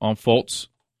Fultz.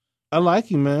 I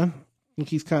like him, man. I think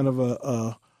he's kind of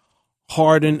a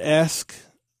Harden-esque.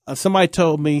 Somebody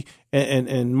told me,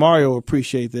 and Mario will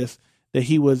appreciate this, that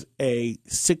he was a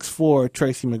 6'4"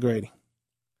 Tracy McGrady.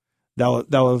 That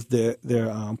was their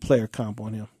player comp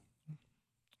on him.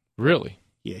 Really?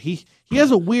 Yeah, he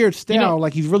has a weird style,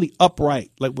 like he's really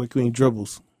upright, like when he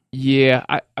dribbles. Yeah,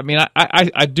 I mean,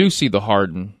 I do see the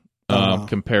Harden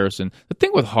comparison. The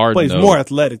thing with Harden, but he's more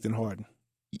athletic than Harden.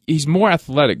 He's more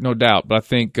athletic, no doubt, but I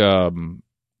think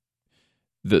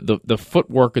the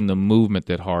footwork and the movement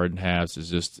that Harden has is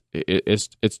just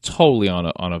it's totally on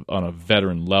a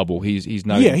veteran level. He's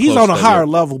not. Yeah, he's on a higher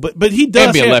level, but he does.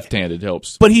 And being left-handed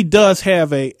helps. But he does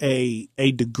have a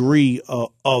degree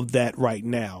of that right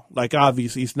now. Like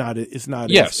obviously, it's not.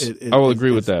 Yes, I will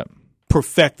agree with that.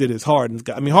 Perfected as Harden's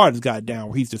got. I mean, Harden's got it down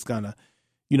where he's just gonna,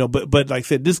 But like I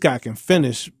said, this guy can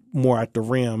finish more at the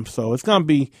rim, so it's gonna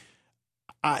be.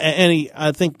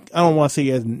 I think I don't want to say he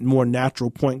has more natural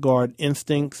point guard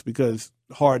instincts because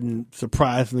Harden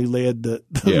surprisingly led the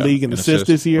league in assists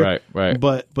this year. Right.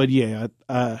 But yeah,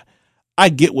 I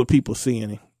get what people see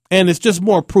in him, and it's just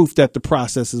more proof that the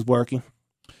process is working.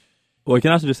 Well,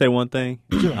 can I also just say one thing?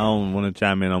 I don't want to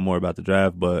chime in on more about the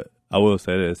draft, but I will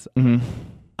say this. Mm-hmm.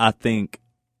 I think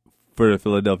for the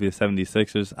Philadelphia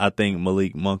 76ers, I think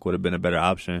Malik Monk would have been a better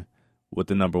option with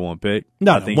the number 1 pick.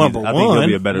 No, I think number 1. I think he'll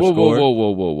be a better scorer.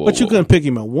 Whoa. But you couldn't pick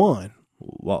him at 1.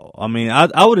 Well, I mean,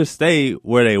 I would have stayed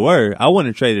where they were. I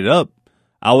wouldn't have traded up.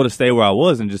 I would have stayed where I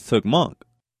was and just took Monk.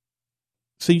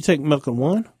 So you take Monk at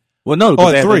 1? Well, no,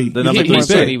 or 3. The number he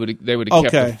said pick. they would have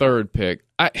kept the third pick.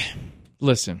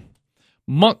 Listen,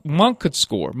 Monk could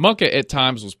score. Monk at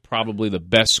times was probably the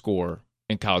best scorer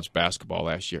in college basketball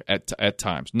last year. At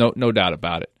times, no doubt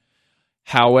about it.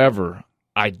 However,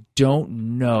 I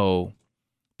don't know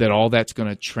that all that's going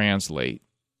to translate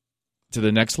to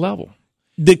the next level.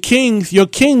 Your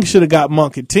Kings should have got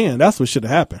Monk at 10. That's what should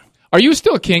have happened. Are you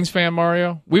still a Kings fan,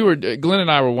 Mario? Glenn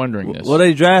and I were wondering this. Well,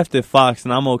 they drafted Fox,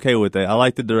 and I'm okay with that. I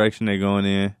like the direction they're going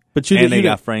in. But they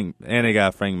got Frank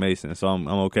Mason, so I'm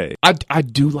okay. I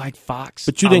do like Fox,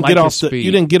 but you didn't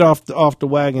get off the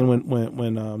wagon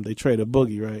when they traded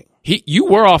Boogie, right? You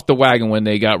were off the wagon when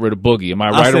they got rid of Boogie. Am I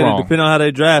right or wrong? Depending on how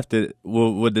they drafted,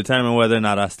 would determine whether or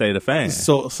not I stayed a fan.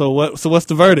 So what's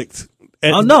the verdict?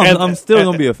 I'm still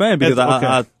gonna be a fan because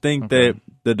I think that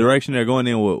the direction they're going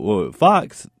in with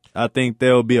Fox, I think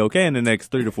they'll be okay in the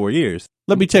next 3 to 4 years.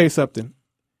 Let me tell you something.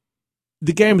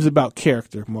 The game is about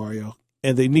character, Mario,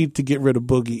 and they need to get rid of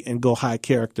Boogie and go high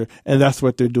character, and that's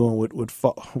what they're doing with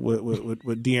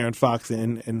De'Aaron Fox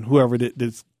and whoever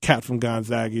this cat from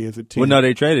Gonzaga is a team. Well, no,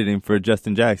 they traded him for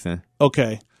Justin Jackson.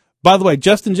 Okay. By the way,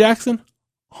 Justin Jackson,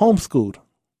 homeschooled.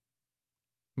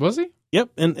 Was he?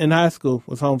 Yep, in high school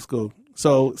was homeschooled.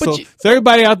 So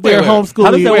everybody out there homeschool.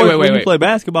 How does that work when you play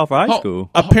basketball for high school?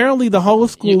 Apparently, the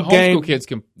homeschool game. Homeschool kids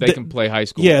can play high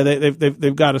school. Yeah,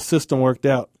 they've got a system worked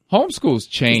out. Homeschool's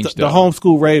changed. The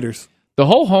homeschool Raiders. The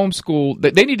whole homeschool.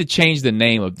 They need to change the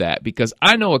name of that because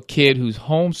I know a kid who's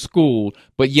homeschooled,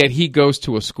 but yet he goes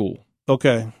to a school.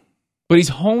 Okay, but he's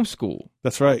homeschooled.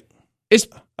 That's right.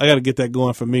 I got to get that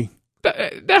going for me.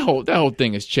 That whole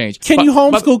thing has changed. Can you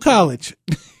homeschool college?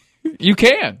 You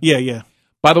can. Yeah.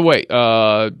 By the way,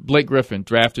 Blake Griffin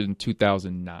drafted in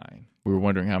 2009. We were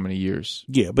wondering how many years.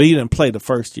 Yeah, but he didn't play the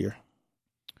first year.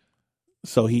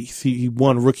 So he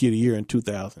won Rookie of the Year in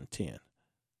 2010.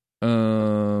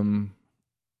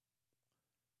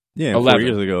 Yeah, 4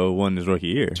 years ago, won his rookie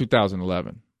year.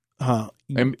 2011.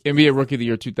 NBA Rookie of the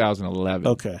Year 2011.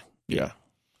 Okay. Yeah.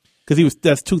 Because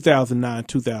that's 2009,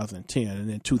 2010, and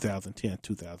then 2010,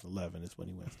 2011 is when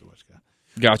he went to West Coast.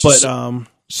 Gotcha. But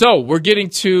so we're getting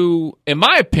to, in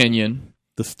my opinion,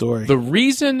 the story. The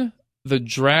reason the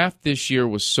draft this year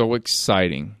was so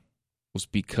exciting was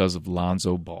because of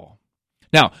Lonzo Ball.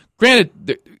 Now,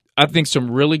 granted, I think some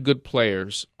really good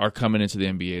players are coming into the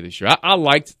NBA this year. I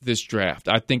liked this draft.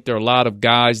 I think there are a lot of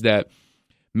guys that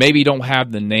maybe don't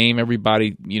have the name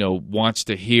everybody wants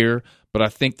to hear, but I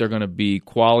think they're going to be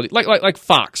quality, like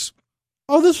Fox.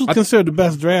 Oh, this was considered the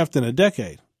best draft in a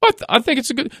decade. I think it's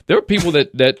a good. There were people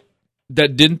that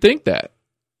didn't think that,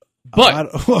 but I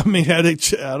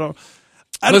don't.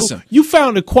 Listen, you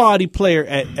found a quality player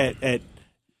at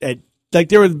like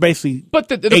there was basically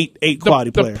eight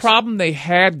quality players. The problem they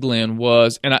had, Glenn,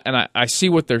 was, and I see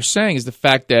what they're saying, is the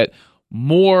fact that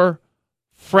more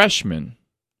freshmen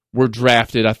were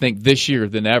drafted, I think, this year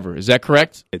than ever. Is that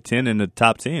correct? 10 in the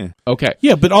top 10. Okay.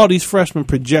 Yeah, but all these freshmen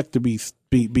project to be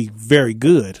very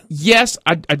good. Yes,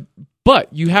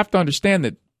 but you have to understand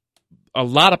that a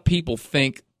lot of people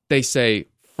think they say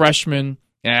freshmen,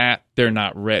 they're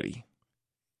not ready.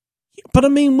 But I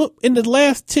mean, in the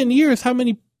last 10 years, how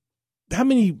many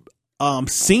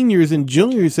seniors and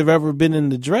juniors have ever been in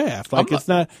the draft? It's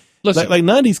not like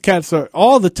none of these cats are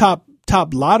all the top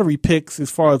lottery picks as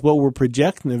far as what we're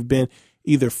projecting have been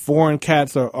either foreign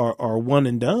cats or one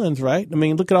and dones, right? I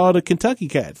mean, look at all the Kentucky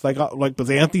cats. Like was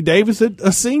Anthony Davis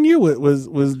a senior?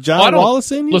 Was John Wall a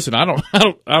senior? Listen, I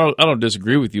don't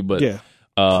disagree with you, but yeah,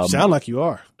 you sound like you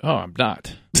are. Oh, I'm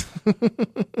not.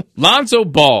 Lonzo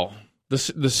Ball,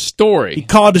 the story. He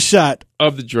called the shot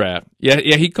of the draft.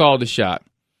 Yeah, he called the shot,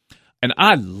 and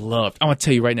I'm going to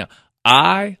tell you right now,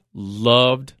 I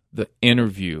loved the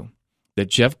interview that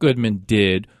Jeff Goodman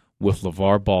did with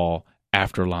LeVar Ball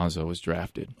after Lonzo was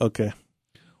drafted. Okay.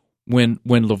 When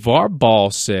LeVar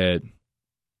Ball said,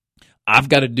 I've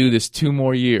got to do this 2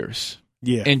 more years.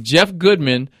 Yeah. And Jeff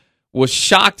Goodman was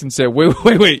shocked and said,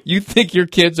 wait, you think your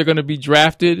kids are going to be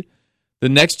drafted the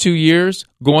next 2 years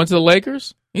going to the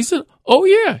Lakers? He said, oh,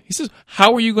 yeah. He says,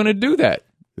 how are you going to do that?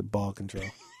 The ball control.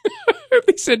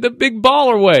 He said the big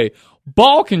baller way.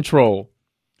 Ball control.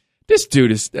 This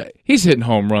dude he's hitting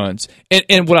home runs.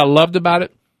 And what I loved about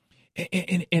it,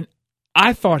 and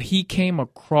I thought he came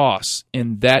across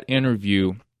in that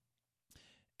interview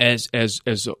as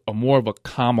a more of a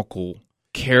comical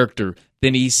character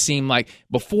than he seemed like.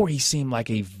 Before he seemed like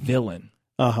a villain.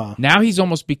 Uh-huh. Now he's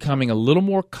almost becoming a little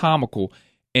more comical.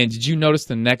 And did you notice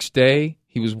the next day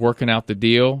he was working out the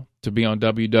deal to be on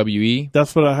WWE.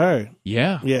 That's what I heard.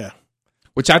 Yeah. Yeah.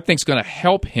 Which I think is going to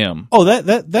help him. Oh,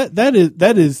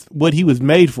 that is what he was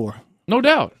made for. No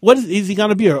doubt. What is he going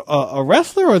to be a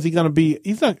wrestler, or is he going to be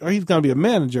he's going to be a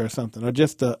manager or something, or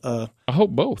just I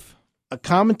hope both. A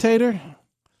commentator?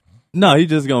 No, he's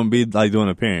just going to be like doing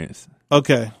an appearance.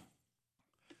 Okay.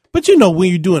 But you know,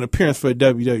 when you do an appearance for a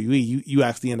WWE, you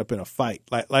actually end up in a fight,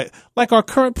 like our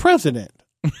current president,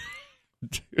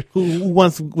 who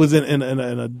once was in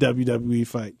a WWE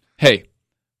fight. Hey,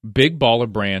 big baller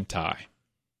brand tie.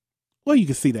 Well, you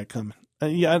can see that coming.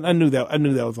 Yeah, I knew that. I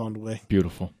knew that was on the way.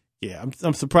 Beautiful. Yeah,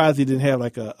 I'm surprised he didn't have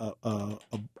like a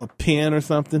pin or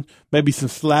something. Maybe some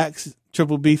slacks,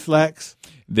 Triple B slacks.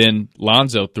 Then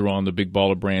Lonzo threw on the big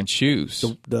baller brand shoes.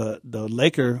 The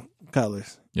Laker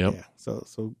colors. Yep. Yeah.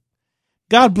 So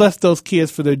God bless those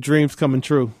kids for their dreams coming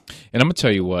true. And I'm gonna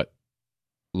tell you what,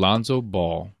 Lonzo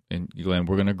Ball, and Glenn,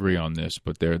 we're gonna agree on this,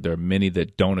 but there are many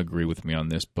that don't agree with me on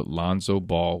this. But Lonzo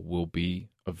Ball will be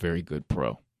a very good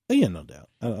pro. Yeah, no doubt.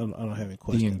 I don't have any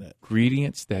question the that.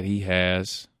 Ingredients that he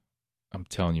has, I'm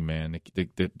telling you, man,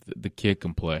 the kid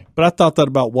can play. But I thought that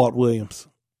about Walt Williams,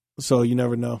 so you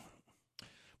never know.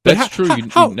 That's true.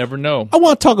 You never know. I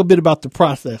want to talk a bit about the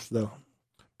process, though,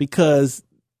 because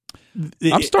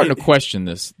I'm starting to question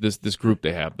this group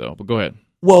they have, though. But go ahead.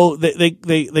 Well,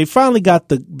 they finally got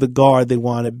the guard they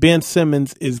wanted. Ben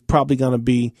Simmons is probably going to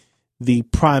be the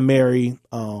primary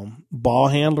ball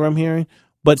handler, I'm hearing.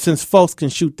 But since folks can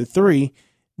shoot the three,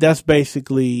 that's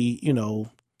basically,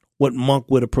 what Monk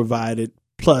would have provided,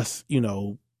 plus,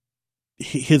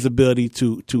 his ability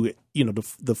to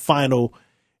the final,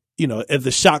 as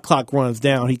the shot clock runs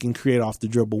down, he can create off the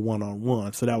dribble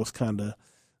one-on-one. So that was kind of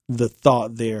the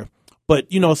thought there. But,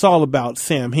 it's all about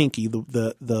Sam Hinkie,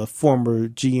 the former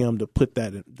GM, to put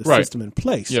that system in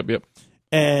place. Yep.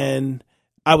 And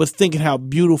I was thinking how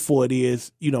beautiful it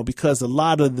is, because a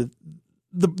lot of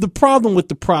the problem with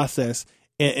the process,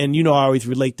 and I always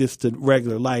relate this to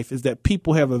regular life, is that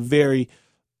people have a very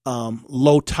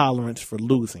low tolerance for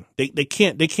losing. They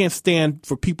can't stand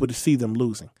for people to see them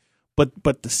losing.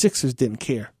 But the Sixers didn't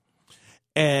care.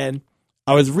 And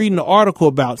I was reading an article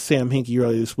about Sam Hinkie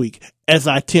earlier this week, as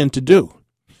I tend to do.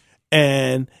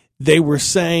 And they were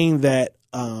saying that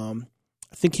I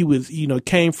think he was,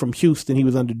 came from Houston. He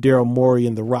was under Daryl Morey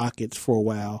and the Rockets for a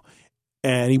while.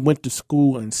 And he went to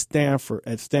school in Stanford.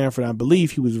 At Stanford, I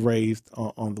believe he was raised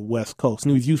on the West Coast.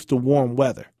 And he was used to warm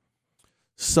weather.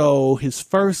 So his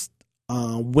first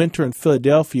winter in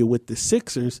Philadelphia with the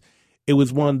Sixers, it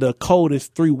was one of the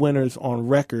coldest 3 winters on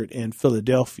record in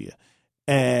Philadelphia.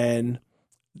 And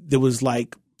there was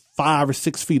like 5 or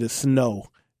 6 feet of snow,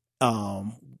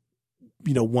 one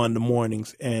of the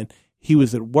mornings. And he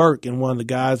was at work, and one of the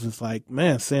guys was like,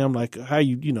 "Man, Sam, like, how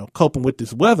you, coping with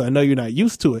this weather? I know you're not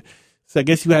used to it. So I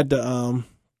guess you had to,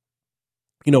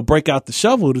 break out the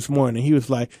shovel this morning." He was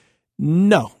like,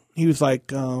 "No." He was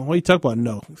like, "What are you talking about?"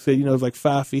 No. He said, it was like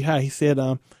 5 feet high. He said,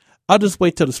 "I'll just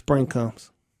wait till the spring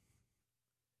comes."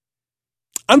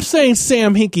 I'm saying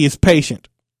Sam Hinkie is patient.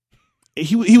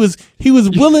 He was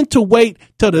willing to wait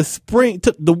till the spring.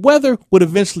 The weather would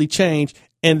eventually change,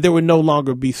 and there would no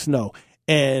longer be snow.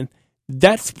 And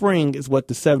that spring is what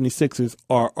the 76ers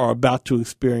are about to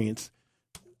experience.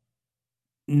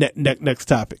 Next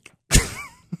topic.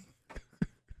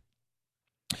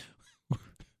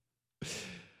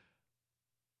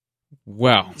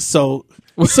 Wow. So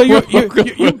you're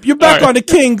back on the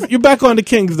Kings. You're back on the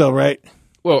Kings, though, right?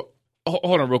 Well,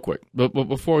 hold on real quick. But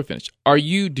before we finish,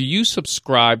 do you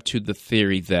subscribe to the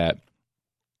theory that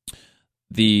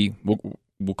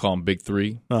we'll call them Big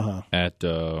Three at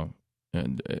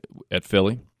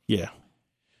Philly? Yeah.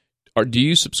 Or do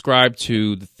you subscribe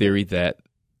to the theory that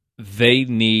they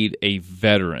need a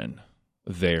veteran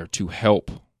there to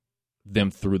help them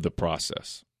through the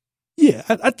process? Yeah,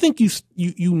 I think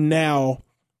you now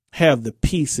have the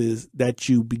pieces that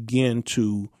you begin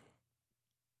to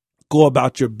go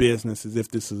about your business as if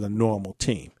this is a normal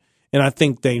team. And I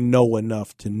think they know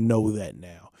enough to know that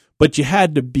now. But you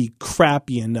had to be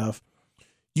crappy enough.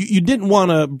 You didn't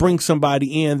want to bring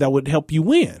somebody in that would help you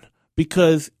win,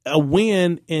 because a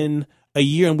win in a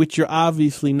year in which you're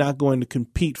obviously not going to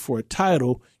compete for a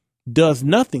title does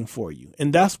nothing for you.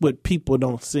 And that's what people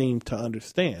don't seem to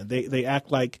understand. They act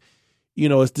like,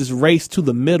 it's this race to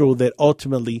the middle that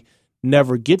ultimately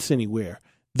never gets anywhere.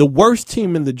 The worst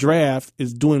team in the draft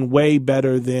is doing way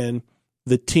better than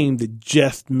the team that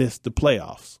just missed the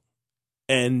playoffs.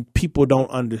 And people don't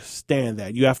understand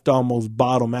that. You have to almost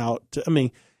bottom out.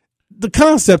 The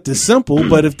concept is simple,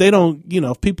 but if they don't,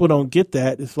 if people don't get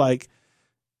that, it's like,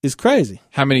 it's crazy.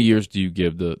 How many years do you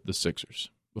give the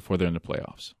Sixers before they're in the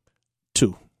playoffs?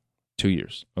 2. 2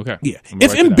 years. Okay. Yeah.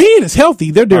 If Embiid is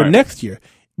healthy, they're there next year.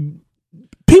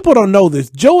 People don't know this.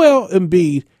 Joel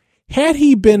Embiid, had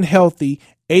he been healthy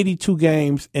 82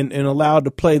 games and allowed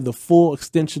to play the full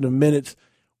extension of minutes,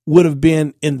 would have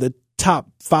been in the top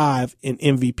 5 in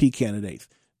MVP candidates.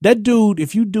 That dude,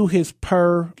 if you do his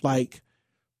like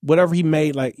whatever he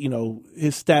made, like,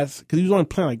 his stats, because he was only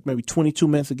playing like maybe 22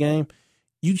 minutes a game,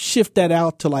 you shift that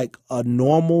out to like a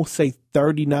normal, say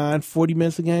 39, 40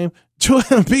 minutes a game, Joel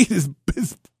Embiid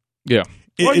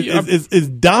is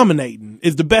dominating,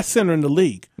 is the best center in the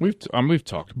league. We've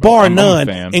talked about bar none,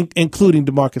 including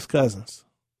DeMarcus Cousins.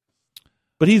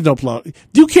 But he's no plumb.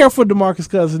 Do you care for DeMarcus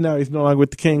Cousins now? He's no longer with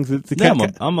the Kings.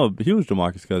 I'm a huge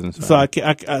DeMarcus Cousins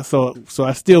fan. So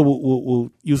I still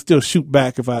will. You still shoot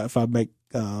back if I make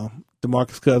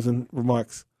DeMarcus Cousins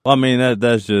remarks. Well, I mean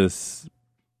that's just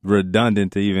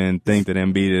redundant to even think that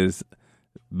Embiid is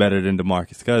better than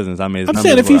DeMarcus Cousins. I mean, I'm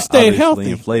saying if he stayed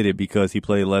healthy, inflated because he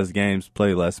played less games,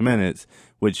 played less minutes,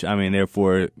 which I mean,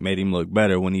 therefore made him look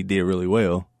better when he did really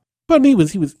well. But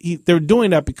they're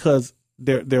doing that because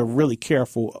they're really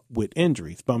careful with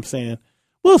injuries. But I'm saying,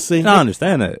 we'll see. I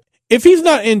understand that. If he's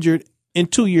not injured, in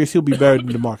 2 years he'll be better than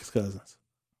DeMarcus Cousins.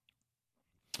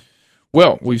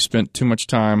 Well, we've spent too much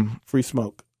time. Free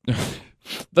smoke.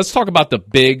 Let's talk about the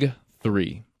big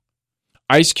 3.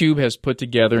 Ice Cube has put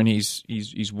together, and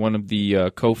he's one of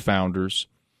the co-founders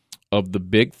of the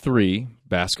Big 3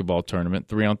 basketball tournament,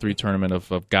 3-on-3 tournament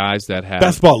of guys that have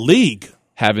basketball league,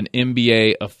 have an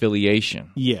NBA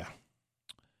affiliation. Yeah.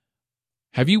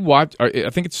 Have you watched? I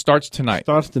think it starts tonight.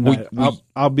 Starts tonight.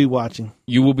 I'll be watching.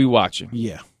 You will be watching.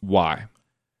 Yeah. Why?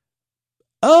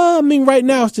 I mean, right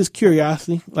now it's just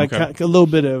curiosity, like a little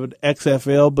bit of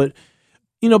XFL, but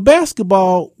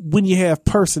basketball, when you have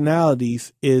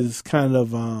personalities, is kind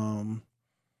of I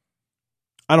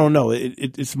don't know.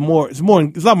 It's a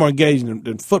lot more engaging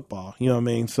than football. You know what I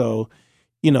mean? So,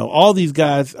 all these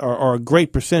guys are a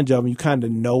great percentage of them. You kind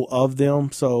of know of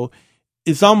them, so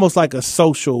it's almost like a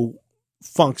social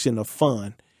function of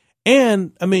fun.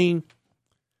 And I mean,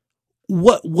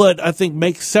 what I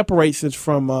think separates it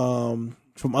from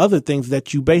other things,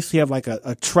 that you basically have like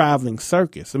a traveling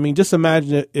circus. I mean, just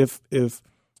imagine if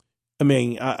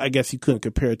I guess you couldn't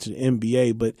compare it to the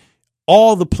NBA, but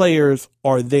all the players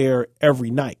are there every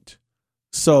night.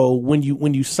 So when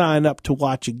you sign up to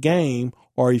watch a game,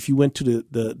 or if you went to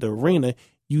the arena,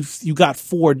 you got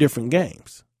 4 different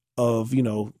games of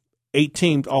 8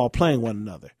 teams all playing one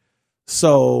another.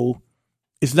 So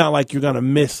it's not like you're gonna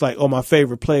miss, like, oh, my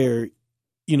favorite player,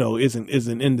 isn't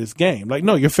in this game. Like,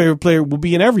 no, your favorite player will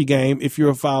be in every game if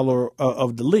you're a follower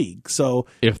of the league. So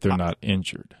if they're not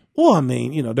injured. Well, I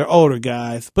mean, they're older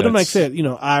guys, but like I said,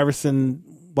 Iverson,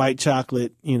 White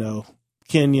Chocolate,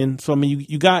 Kenyon. So I mean,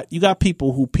 you got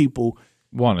people who people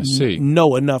want to see,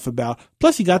 know enough about.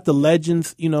 Plus, you got the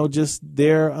legends, just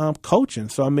their coaching.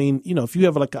 So I mean, if you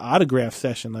have like an autograph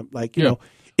session, like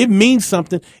it means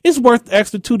something. It's worth the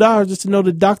extra $2 just to know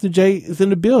that Dr. J is in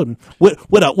the building with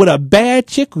a bad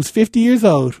chick who's 50 years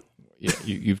old. Yeah,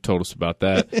 you've told us about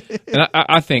that, and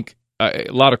I think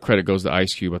a lot of credit goes to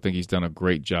Ice Cube. I think he's done a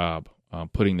great job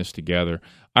putting this together.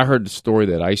 I heard the story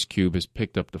that Ice Cube has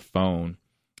picked up the phone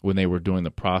when they were doing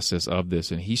the process of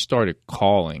this, and he started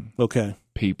calling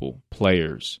people,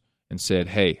 players, and said,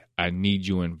 "Hey, I need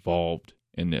you involved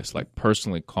in this." Like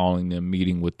personally calling them,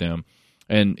 meeting with them.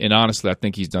 And honestly, I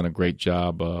think he's done a great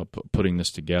job putting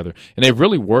this together. And they've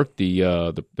really worked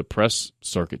the press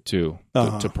circuit too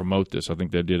to promote this. I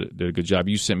think they did a good job.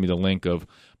 You sent me the link of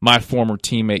my former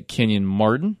teammate Kenyon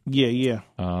Martin. Yeah.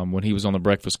 When he was on the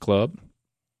Breakfast Club,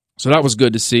 so that was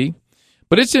good to see.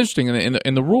 But it's interesting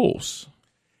in the rules.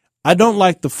 I don't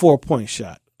like the 4-point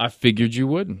shot. I figured you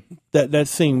wouldn't. That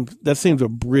seems a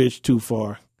bridge too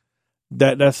far.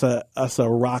 That's a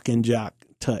rock and jock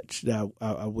touch that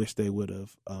I wish they would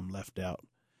have left out. I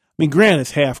mean, granted,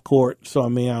 it's half court, so I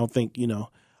mean, I don't think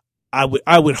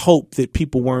I would hope that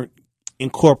people weren't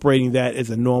incorporating that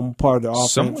as a normal part of the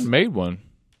offense. Someone made one.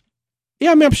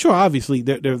 Yeah, I mean, I'm sure. Obviously,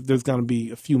 there's going to be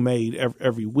a few made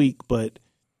every week, but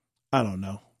I don't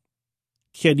know.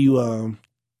 Can you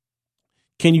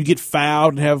get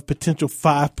fouled and have a potential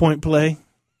 5-point play?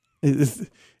 Is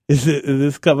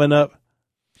this coming up?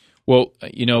 Well,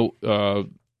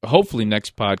 hopefully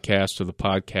next podcast or the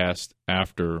podcast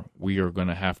after, we are going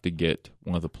to have to get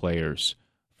one of the players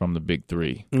from the Big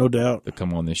 3. No doubt. To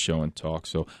come on this show and talk.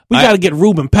 So we got to get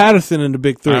Ruben Patterson in the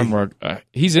Big 3.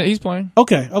 He's playing.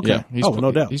 Okay. Yeah,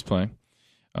 no doubt. He's playing.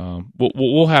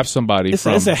 We'll have somebody it's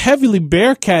a heavily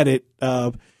Bearcatted.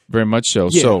 Very much so.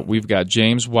 Yeah. So we've got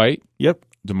James White. Yep.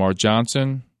 DeMar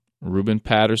Johnson, Ruben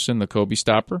Patterson, the Kobe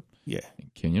stopper. Yeah.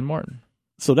 And Kenyon Martin.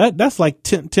 So that's like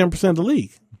 10% of the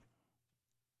league.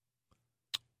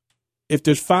 If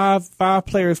there's five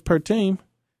players per team,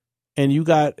 and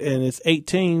it's 8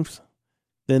 teams,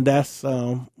 then that's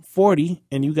 40,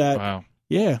 and you got wow.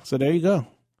 Yeah. So there you go.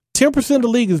 10% of the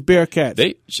league is Bearcats.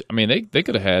 They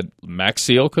could have had Max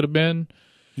Seal could have been.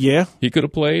 Yeah, he could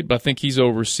have played, but I think he's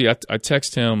overseas. I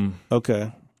texted him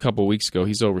a couple of weeks ago.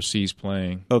 He's overseas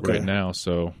playing right now.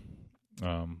 So,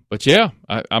 but yeah,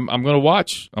 I'm going to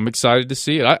watch. I'm excited to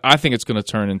see it. I think it's going to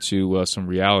turn into some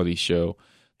reality show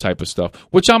type of stuff,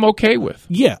 which I'm okay with.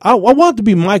 Yeah, I want it to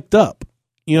be mic'd up.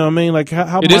 You know what I mean? Like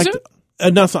how it mic'd, isn't? I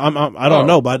don't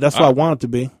know, but that's what I want it to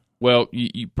be. Well,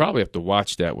 you probably have to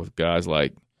watch that with guys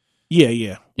like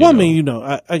yeah. Well, I mean,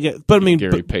 I get, but I mean,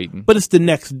 Gary Payton. But it's the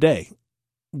next day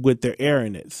with their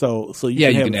airing it, so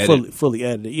you can have it fully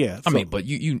edited. Yeah, I mean, but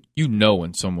you know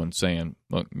when someone's saying,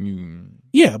 look,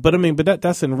 yeah, but I mean, but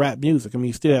that's in rap music. I mean,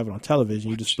 you still have it on television.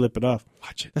 You just flip it off.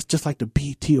 Watch it. That's just like the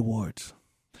BET Awards.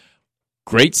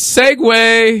 Great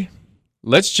segue.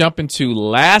 Let's jump into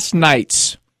last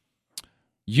night's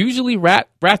usually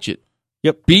Ratchet.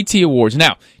 Yep. BET Awards.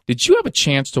 Now, did you have a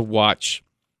chance to watch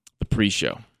the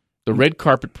pre-show, the red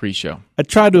carpet pre-show? I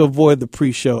tried to avoid the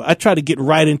pre-show. I tried to get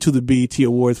right into the BET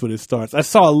Awards when it starts. I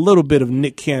saw a little bit of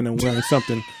Nick Cannon wearing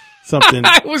something.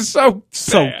 It was so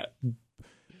bad.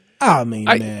 I mean,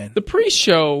 man, the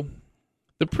pre-show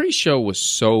was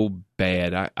so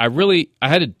bad. I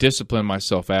had to discipline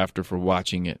myself after for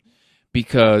watching it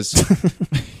because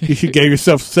you gave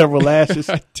yourself several lashes.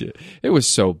 I did. It was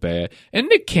so bad. And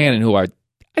Nick Cannon, who I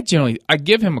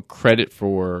give him a credit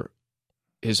for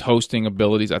his hosting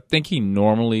abilities. I think he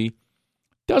normally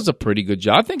does a pretty good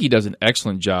job. I think he does an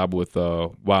excellent job with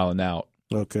Wild 'N Out.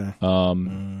 Okay.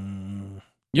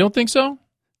 You don't think so?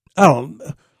 I don't.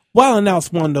 Wild 'N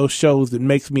Out's one of those shows that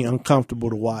makes me uncomfortable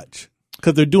to watch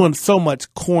because they're doing so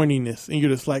much corniness, and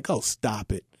you're just like, oh,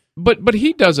 stop it. But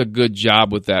he does a good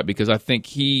job with that because I think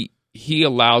he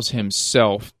allows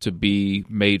himself to be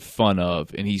made fun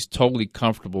of, and he's totally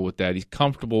comfortable with that. He's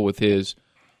comfortable with his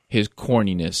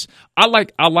corniness. I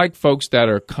like folks that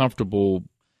are comfortable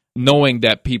knowing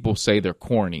that people say they're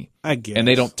corny. I guess. And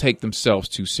they don't take themselves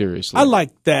too seriously. I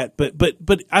like that, but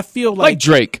I feel like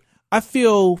Drake.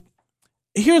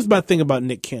 Here's my thing about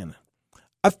Nick Cannon.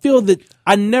 I feel that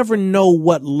I never know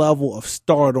what level of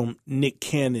stardom Nick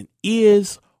Cannon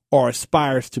is or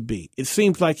aspires to be. It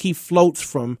seems like he floats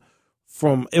from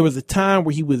it was a time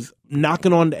where he was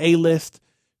knocking on the A-list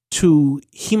to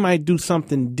he might do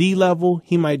something D level,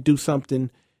 he might do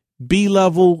something B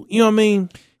level, you know what I mean?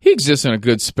 He exists in a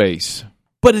good space.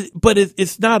 But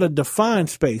it's not a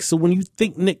defined space. So when you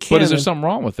think Nick Cannon, but is there something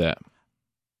wrong with that?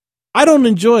 I don't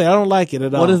enjoy it. I don't like it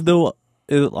at all. What is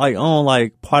it like on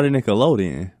like part of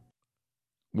Nickelodeon?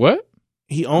 What?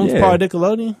 He owns part of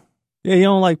Nickelodeon? Yeah, he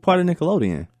owns like part of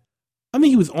Nickelodeon. I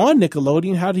mean, he was on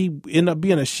Nickelodeon. How did he end up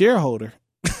being a shareholder?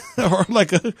 Or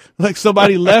like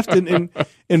somebody left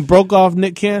and broke off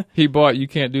Nick Cannon? He bought You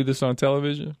Can't Do This on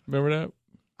Television. Remember that?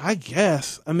 I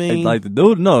guess. I mean, like the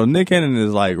dude. No, Nick Cannon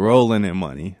is like rolling in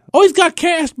money. Oh, he's got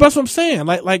cash. That's what I'm saying.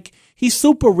 Like he's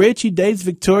super rich. He dates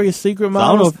Victoria's Secret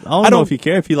models. So I don't know if he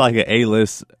cares if he like an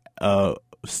A-list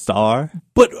star.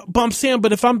 But I'm saying,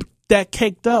 but if I'm that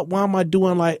caked up, why am I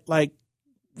doing like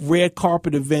red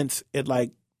carpet events at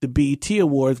like the BET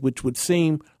Awards, which would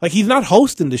seem like he's not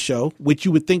hosting the show, which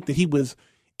you would think that he was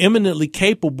eminently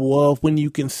capable of when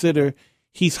you consider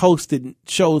he's hosted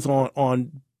shows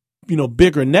on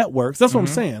bigger networks. That's what I'm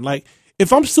saying. Like,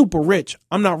 if I'm super rich,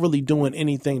 I'm not really doing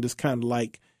anything that's kind of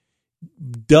like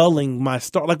dulling my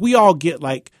star. Like, we all get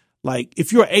like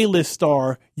if you're an A-list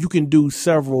star, you can do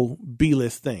several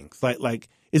B-list things. Like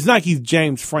it's not like he's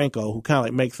James Franco who kind of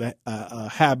like makes a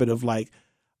habit of like,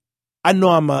 I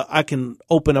know I can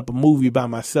open up a movie by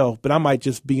myself, but I might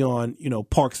just be on,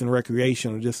 Parks and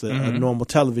Recreation or just a normal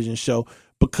television show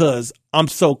because I'm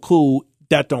so cool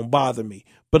that don't bother me.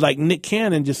 But like Nick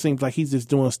Cannon just seems like he's just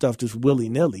doing stuff just willy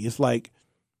nilly. It's like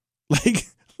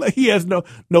he has no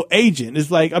agent. It's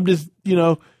like I'm just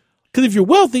because if you're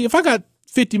wealthy, if I got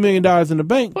 $50 million in the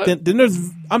bank, then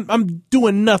I'm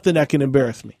doing nothing that can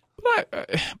embarrass me.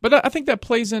 But I think that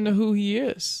plays into who he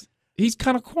is. He's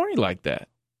kind of corny like that.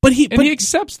 But he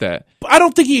accepts that. I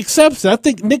don't think he accepts it. I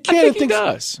think Nick Cannon he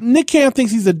does. Nick Cannon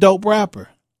thinks he's a dope rapper.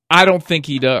 I don't think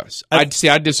he does. I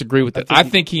disagree with that. I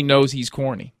think he knows he's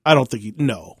corny. I don't think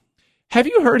no. Have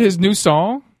you heard his new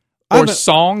song or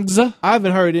songs? I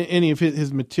haven't heard any of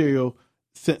his material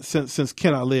since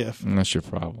Can I Live. That's your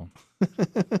problem.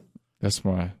 That's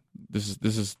why. This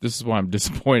is why I'm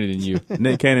disappointed in you.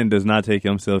 Nick Cannon does not take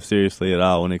himself seriously at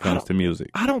all when it comes to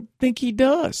music. I don't think he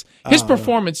does. His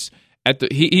performance at the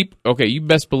he okay, you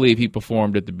best believe he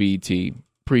performed at the BET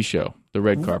pre-show, the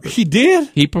red carpet. He did?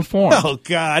 He performed. Oh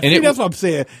God! And That's what I'm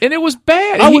saying. And it was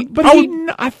bad.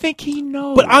 I think he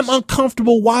knows. But I'm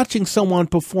uncomfortable watching someone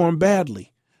perform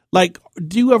badly. Like,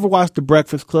 do you ever watch The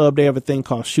Breakfast Club? They have a thing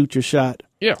called Shoot Your Shot.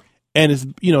 Yeah. And it's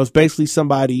basically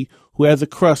somebody who has a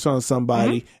crush on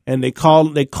somebody, and they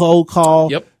cold call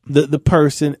the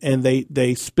person, and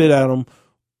they spit at them,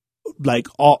 like,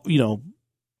 all,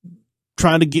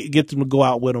 trying to get them to go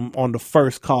out with them on the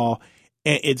first call,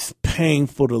 and it's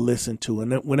painful to listen to.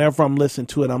 And whenever I'm listening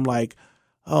to it, I'm like,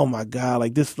 oh my God,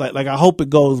 like this, like I hope it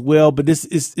goes well, but this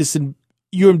is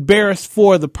you're embarrassed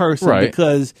for the person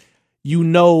because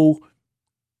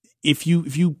if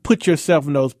you put yourself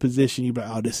in those positions, you're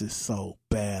like, oh, this is so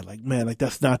bad. Like, man, like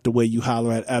that's not the way you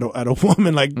holler at a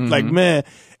woman. Like, like, man.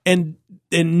 And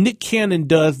Nick Cannon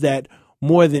does that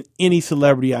more than any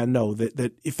celebrity I know.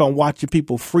 That if I'm watching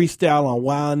people freestyle on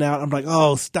Wild 'N Out, I'm like,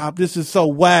 oh, stop. This is so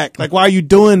whack. Like, why are you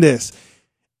doing this?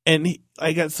 And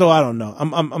so I don't know.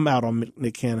 I'm out on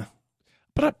Nick Cannon.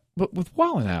 But with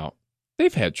Wild 'N Out,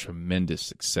 they've had tremendous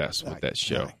success with that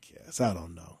show. I guess. I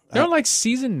don't know. They're like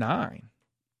season 9.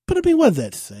 But I mean, what does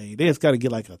that say? They just got to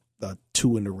get like a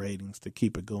 2 in the ratings to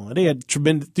keep it going. They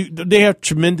have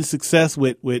tremendous success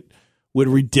with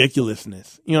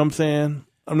ridiculousness. You know what I'm saying?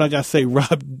 I'm not gonna say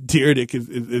Rob Dyrdek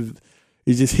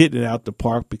is just hitting it out the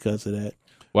park because of that.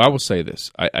 Well, I will say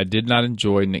this: I did not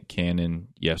enjoy Nick Cannon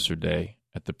yesterday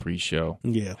at the pre-show.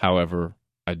 Yeah. However,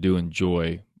 I do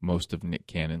enjoy most of Nick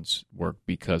Cannon's work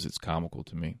because it's comical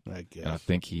to me. I guess. And I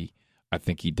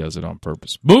think he does it on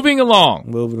purpose. Moving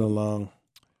along.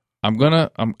 I'm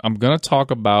gonna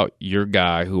talk about your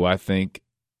guy who I think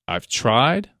I've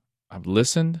tried, I've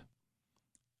listened,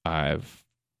 I've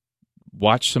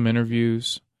watched some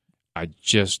interviews. I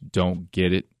just don't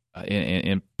get it,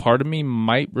 and part of me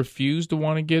might refuse to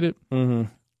want to get it. Mm-hmm.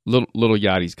 Little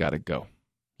Yachty's got to go.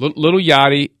 Little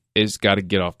Yachty is got to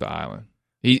get off the island.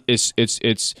 It's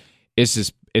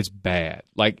bad.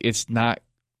 Like, it's not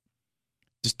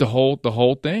just the whole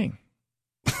thing.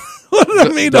 What does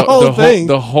that mean? The whole thing.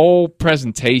 The whole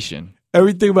presentation.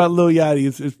 Everything about Lil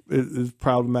Yachty is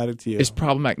problematic to you. It's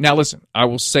problematic. Now, listen. I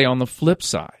will say on the flip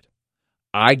side,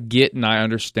 I get and I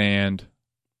understand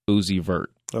Uzi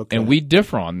Vert, and we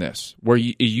differ on this. Where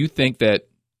you think that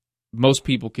most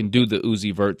people can do the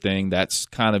Uzi Vert thing, that's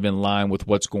kind of in line with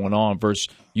what's going on. Versus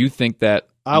you think that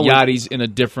Yachty's in a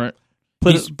different.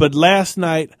 But last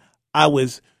night I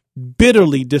was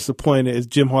bitterly disappointed, as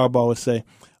Jim Harbaugh would say,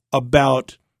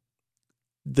 about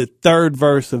the third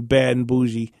verse of Bad and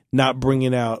Bougie not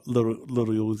bringing out little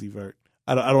Uzi Vert.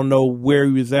 I don't know where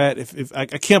he was at. If I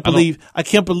can't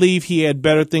believe he had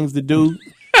better things to do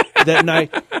that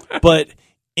night. But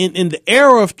in the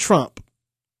era of Trump,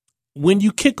 when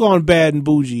you kick on Bad and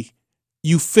Bougie,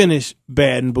 you finish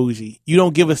Bad and Bougie. You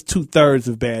don't give us 2/3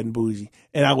 of Bad and Bougie.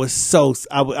 And I was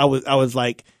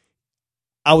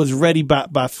I was ready by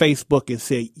Facebook and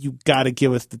said, you got to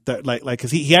give us the third,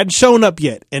 because he hadn't shown up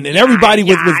yet. And everybody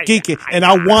was geeking. And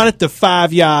I wanted the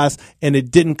 5 yas, and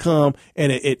it didn't come.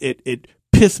 And it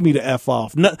pissed me the F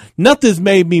off. Nothing's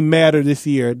made me madder this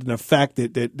year than the fact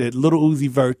that little Uzi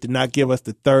Vert did not give us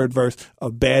the third verse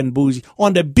of Bad and Bougie.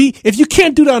 On the if you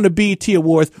can't do that on the BET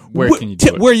Awards, where can you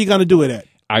do it? Where are you going to do it at?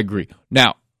 I agree.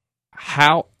 Now,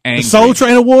 how angry? The Soul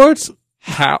Train Awards?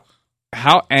 How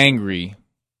angry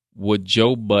would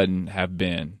Joe Budden have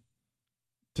been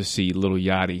to see Little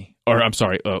Yachty, or I'm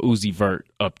sorry, Uzi Vert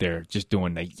up there just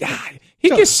doing the Yachty? He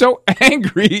gets so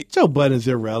angry. Joe Budden's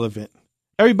irrelevant.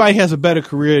 Everybody has a better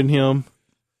career than him.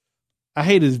 I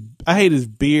hate his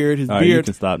beard. His beard. You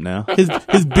can stop now.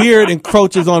 His beard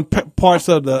encroaches on parts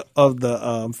of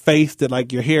the face that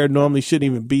like your hair normally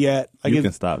shouldn't even be at. Like you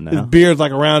can stop now. His beard's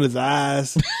like around his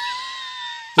eyes.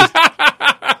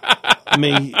 I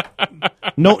mean,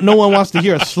 no one wants to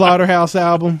hear a Slaughterhouse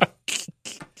album.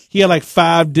 He had like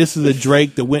 5 discs of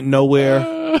Drake that went nowhere.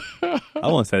 I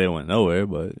won't say they went nowhere,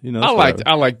 but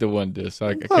I like the one disc.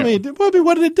 I mean, what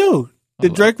did it do?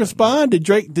 Did Drake respond? Did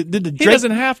Drake? Did the Drake? He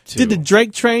doesn't have to. Did the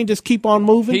Drake train just keep on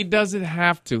moving? He doesn't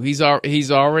have to. He's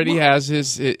already has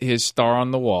his star on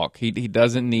the walk. He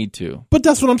doesn't need to. But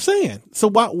that's what I'm saying. So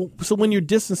when you're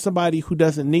dissing somebody who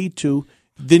doesn't need to,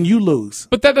 then you lose.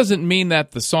 But that doesn't mean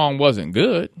that the song wasn't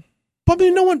good. But I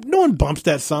mean, no one bumps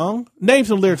that song. Name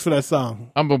some lyrics for that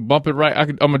song. I'm gonna bump it right.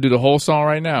 I'm gonna do the whole song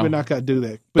right now. We're not gonna do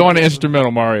that. Throw on the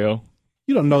instrumental, Mario.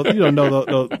 You don't know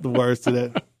the words to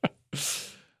that.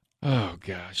 Oh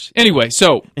gosh. Anyway,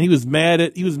 so and he was mad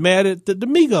at the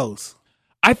Migos.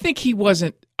 I think he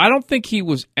wasn't. I don't think he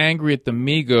was angry at the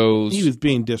Migos. He was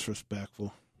being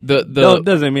disrespectful.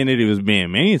 Doesn't mean that he was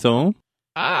being mean to him.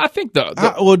 I think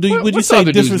would you say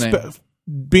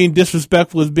being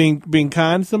disrespectful is being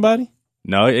kind to somebody?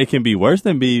 No, it can be worse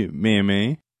than being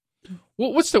mean.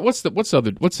 Well, what's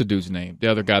the dude's name? The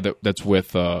other guy that's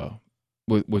with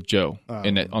Joe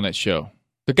on that show.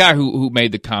 The guy who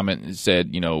made the comment and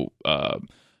said,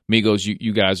 Migos,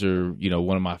 you guys are,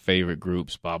 one of my favorite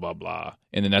groups, blah blah blah.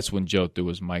 And then that's when Joe threw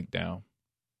his mic down.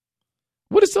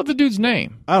 What is the other dude's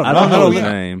name? I don't know his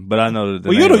name, but I know the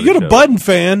name. You're the Budden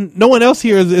fan. No one else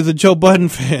here is a Joe Budden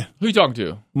fan. Who are you talking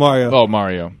to? Mario. Oh,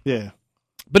 Mario. Yeah.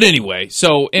 But anyway,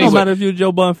 no matter if you're a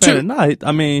Joe Budden fan or not.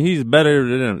 I mean, he's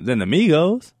better than the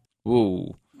Migos.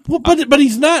 Ooh. Well, but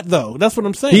he's not though. That's what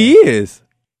I'm saying. He is.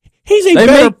 He's a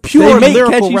better pure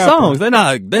lyrical catchy rapper. Songs. They're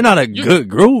not a good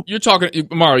group. You're talking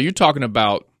Mario. You're talking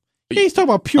about. He's talking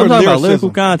about pure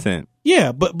lyrical content.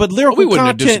 Yeah, but lyrical we wouldn't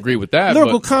content. Disagree with that.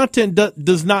 Lyrical content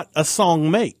does not a song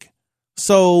make.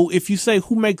 So if you say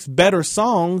who makes better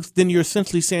songs, then you're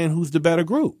essentially saying who's the better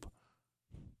group.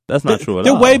 That's not true at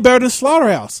all. They're way better than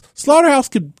Slaughterhouse. Slaughterhouse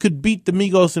could beat the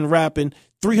Migos in rapping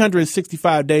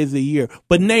 365 days a year.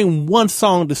 But name one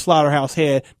song the Slaughterhouse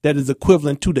had that is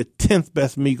equivalent to the 10th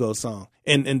best Migos song,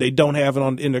 and they don't have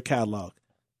it in their catalog.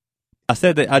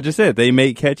 I just said they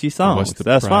make catchy songs.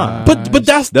 That's fine. But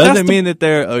that doesn't mean that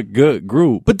they're a good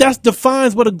group. But that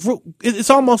defines what a group. It's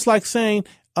almost like saying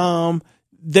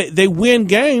they win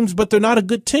games, but they're not a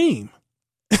good team.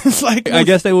 It's like I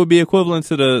guess they would be equivalent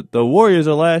to the Warriors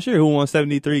of last year, who won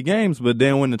 73 games but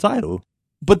didn't win the title.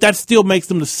 But that still makes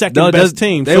them the second best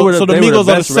team. So the Migos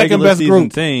are the second best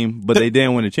group team, but they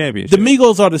didn't win the championship. The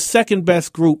Migos are the second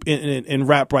best group in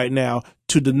rap right now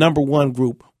to the number one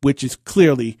group, which is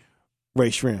clearly Ray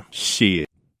Shrimp. Shit.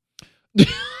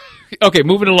 Okay,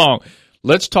 moving along.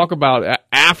 Let's talk about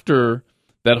after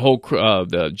that whole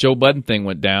the Joe Budden thing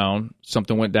went down.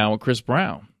 Something went down with Chris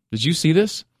Brown. Did you see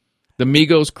this? The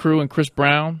Migos crew and Chris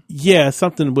Brown? Yeah,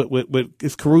 something with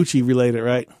it's Carucci related,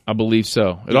 right? I believe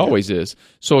so. It always is.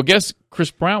 So I guess Chris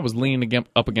Brown was leaning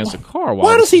up against a car.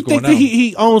 Why does he think that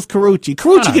he owns Carucci?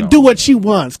 Carucci can do what she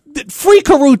wants. Free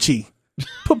Carucci.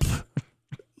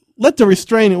 Let the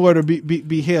restraining order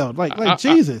be held. Like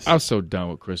Jesus. I'm so done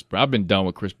with Chris Brown. I've been done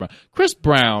with Chris Brown. Chris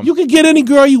Brown. You can get any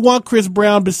girl you want, Chris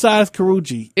Brown, besides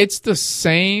Carucci. It's the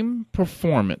same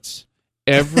performance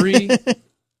every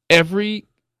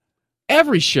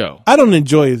show. I don't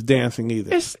enjoy his dancing either.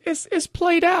 It's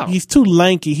played out. He's too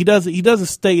lanky. He doesn't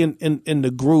stay in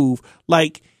the groove.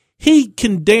 Like he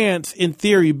can dance in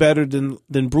theory better than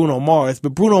Bruno Mars,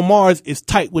 but Bruno Mars is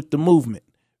tight with the movement.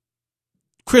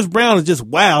 Chris Brown is just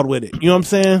wild with it. You know what I'm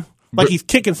saying? Like he's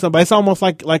kicking somebody. It's almost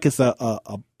like it's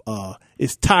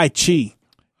it's Tai Chi.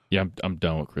 Yeah, I'm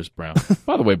done with Chris Brown.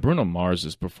 By the way, Bruno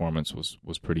Mars's performance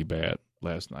was pretty bad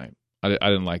last night. I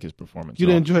didn't like his performance. You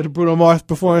didn't enjoy the Bruno Mars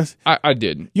performance? I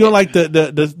didn't. You don't like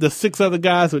the six other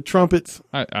guys with trumpets?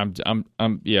 I'm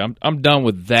done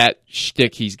with that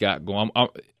shtick he's got going.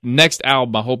 Next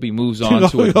album, I hope he moves on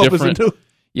to a different.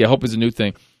 I hope it's a new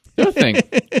thing. The other thing,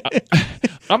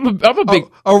 I'm a big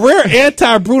a rare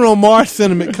anti Bruno Mars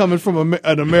sentiment coming from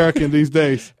an American these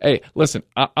days. Hey, listen,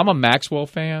 I'm a Maxwell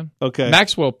fan. Okay,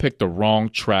 Maxwell picked the wrong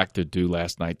track to do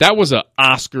last night. That was a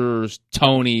Oscars,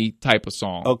 Tony type of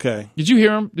song. Okay, did you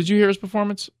hear him? Did you hear his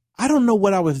performance? I don't know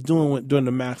what I was doing during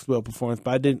the Maxwell performance,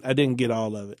 but I didn't get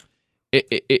all of it.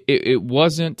 It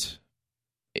wasn't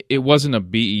a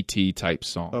BET type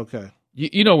song. Okay.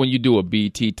 You know when you do a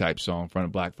BET type song in front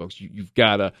of black folks, you've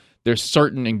got to. There's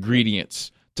certain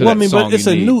ingredients to that song. But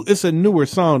it's a newer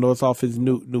song though. It's off his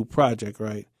new project,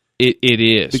 right? It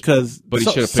is but he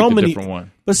should have picked a different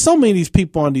one. But so many of these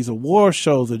people on these award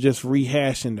shows are just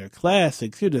rehashing their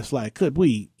classics. You're just like, could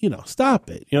we, stop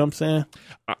it? You know what I'm saying?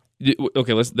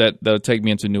 Okay, that'll take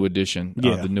me into New Edition.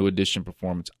 The New Edition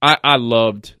performance. I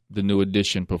loved the New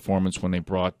Edition performance when they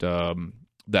brought the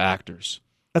actors.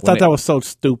 I thought that was so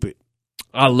stupid.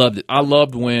 I loved it. I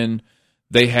loved when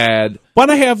they had. Why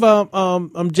not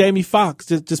have Jamie Foxx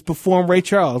just perform Ray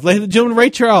Charles? Ladies and gentlemen, Ray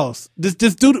Charles.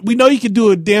 Just do. We know you can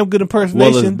do a damn good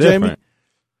impersonation, well, it's different. Jamie.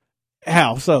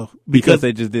 How so? Because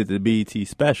they just did the BET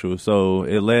special, so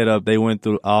it led up. They went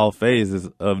through all phases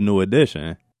of New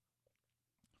Edition.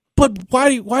 But why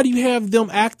do you have them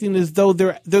acting as though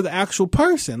they're the actual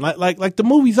person? Like the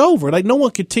movie's over. Like no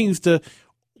one continues to.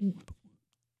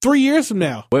 3 years from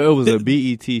now. Well, it was a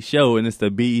BET show, and it's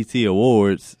the BET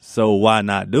Awards, so why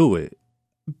not do it?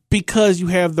 Because you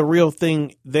have the real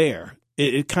thing there.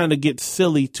 It kind of gets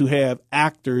silly to have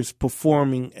actors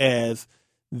performing as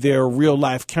their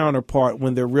real-life counterpart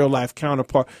when their real-life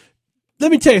counterpart...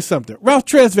 Let me tell you something. Ralph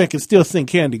Tresvant can still sing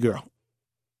Candy Girl.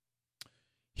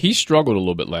 He struggled a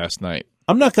little bit last night.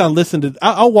 I'm not gonna listen to.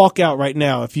 I'll walk out right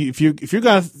now if you're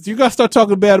gonna start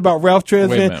talking bad about Ralph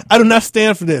Tresvant. I do not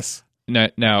stand for this.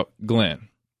 Now, Glenn,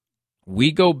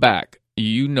 we go back.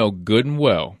 You know good and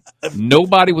well,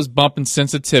 nobody was bumping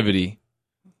Sensitivity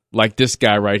like this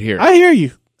guy right here. I hear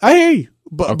you,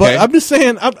 but I'm just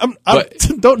saying.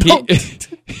 Don't.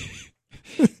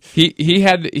 He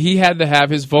had to have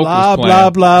his vocals blah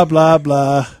playing. blah blah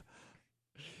blah.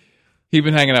 He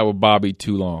been hanging out with Bobby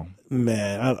too long.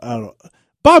 Man, I don't.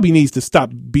 Bobby needs to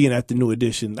stop being at the New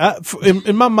Edition.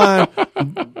 In my mind,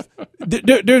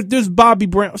 there's Bobby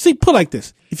Brown. See, put like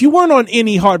this: if you weren't on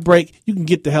any Heartbreak, you can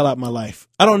get the hell out of my life.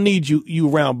 I don't need you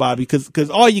around, Bobby, because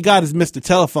all you got is Mr.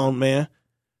 Telephone, man.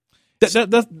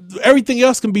 That everything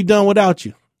else can be done without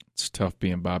you. It's tough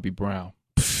being Bobby Brown.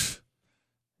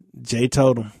 Jay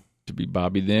told him to be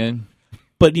Bobby then.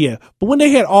 But when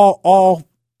they had all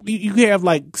you have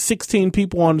like 16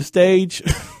 people on the stage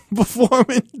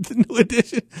performing the New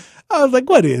Edition. I was like,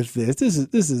 what is this?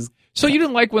 This is. So you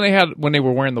didn't like when they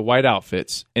were wearing the white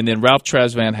outfits, and then Ralph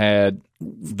Tresvant had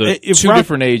the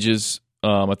different ages.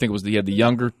 I think it was he had the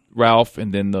younger Ralph,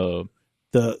 and then the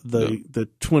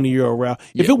 20-year-old Ralph.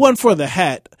 Yeah. If it wasn't for the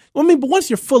hat, but once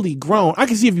you're fully grown, I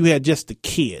can see if you had just the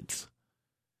kids.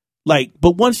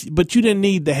 But you didn't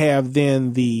need to have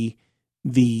then the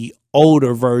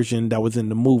older version that was in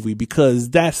the movie, because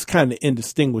that's kind of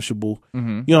indistinguishable.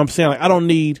 Mm-hmm. You know what I'm saying? Like, I don't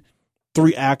need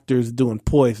 3 actors doing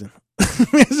Poison.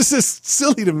 It's just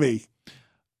silly to me.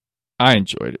 I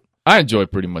enjoyed it. I enjoy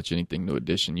pretty much anything New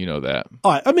Edition. You know that.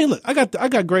 All right. Look, I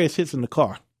got greatest hits in the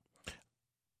car.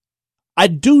 I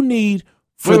do need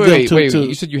for wait.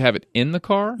 You said you have it in the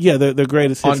car? Yeah, the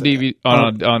greatest hits on DVD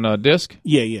on a disc.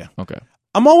 Yeah. Okay.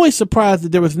 I'm always surprised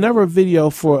that there was never a video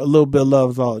for A Little Bit of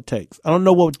Love Is All It Takes. I don't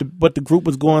know what the group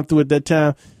was going through at that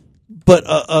time, but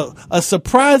a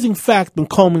surprising fact when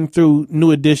combing through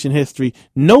New Edition history,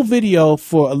 no video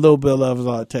for A Little Bit of Love Is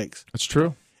All It Takes. That's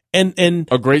true. And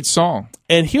a great song.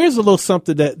 And here's a little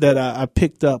something that I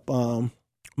picked up.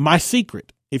 My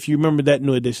Secret, if you remember that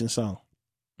New Edition song.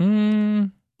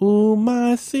 Ooh,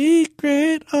 my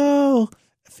secret, oh,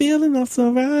 feeling not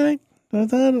so right.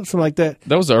 Something like that.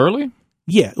 That was early?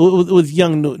 Yeah, it was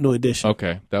young New Edition.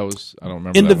 Okay, I don't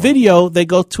remember. In the video, they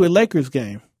go to a Lakers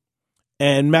game,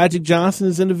 and Magic Johnson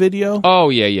is in the video. Oh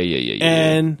yeah.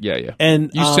 And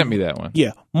you sent me that one.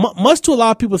 Yeah, much to a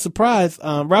lot of people's surprise,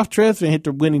 Ralph Tresvant hit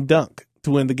the winning dunk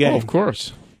to win the game. Oh, of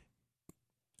course.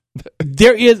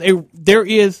 There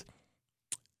is.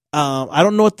 I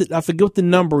don't know I forget what the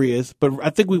number is, but I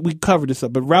think we covered this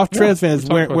up. But Ralph Tresvant is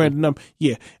wearing the number.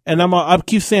 Yeah, and I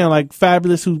keep saying, like,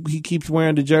 Fabulous, who he keeps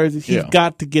wearing the jerseys. He's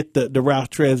got to get the Ralph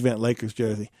Tresvant Lakers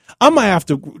jersey. I might have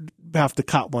to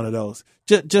cop one of those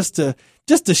just to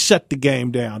shut the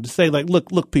game down, to say, like,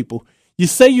 look, people. You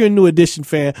say you're a New Edition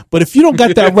fan, but if you don't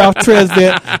got that Ralph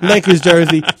Tresvant Lakers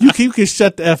jersey, you can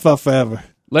shut the F up forever.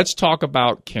 Let's talk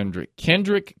about Kendrick.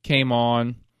 Kendrick came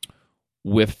on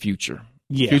with Future.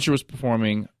 Yeah. Future was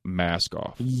performing Mask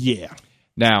Off. Yeah.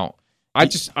 Now, I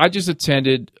just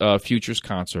attended Future's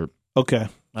concert. Okay.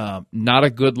 Not a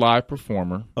good live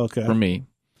performer. Okay. For me.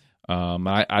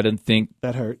 I didn't think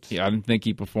that hurts. I didn't think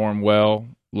he performed well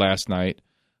last night.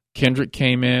 Kendrick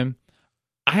came in.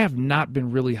 I have not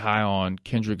been really high on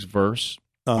Kendrick's verse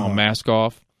on Mask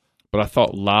Off, but I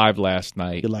thought live last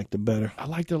night. You liked it better. I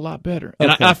liked it a lot better.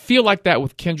 Okay. And I feel like that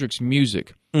with Kendrick's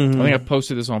music. Mm-hmm. I think I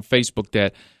posted this on Facebook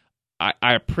that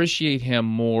I appreciate him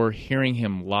more hearing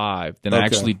him live than I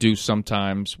actually do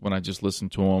sometimes when I just listen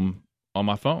to him on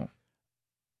my phone.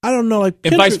 I don't know, like,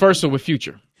 and vice versa with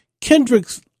Future.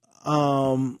 Kendrick's, I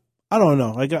don't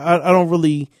know, like I don't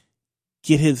really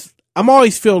get his. I'm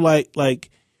always feel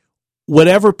like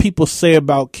whatever people say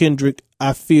about Kendrick,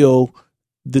 I feel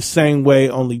the same way,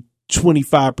 only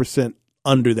 25%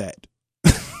 under that.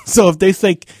 So if they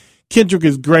say Kendrick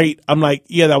is great, I'm like,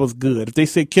 yeah, that was good. If they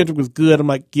say Kendrick was good, I'm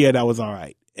like, yeah, that was all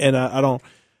right. And I don't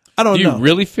know. Do you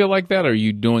really feel like that, or are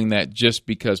you doing that just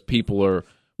because people are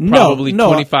probably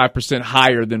 25%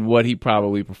 higher than what he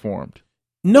probably performed?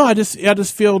 No, I just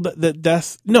feel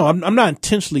that's no. I'm not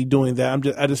intentionally doing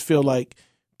that. I just feel like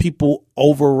people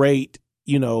overrate,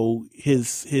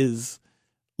 his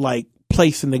like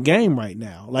place in the game right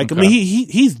now. Like, okay. I mean,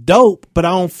 he's dope, but I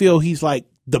don't feel he's like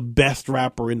the best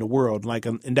rapper in the world. Like,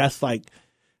 and that's like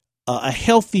a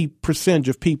healthy percentage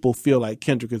of people feel like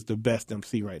Kendrick is the best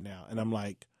MC right now. And I'm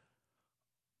like,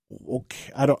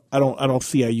 okay, I don't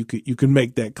see how you can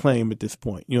make that claim at this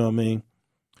point. You know what I mean?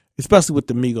 Especially with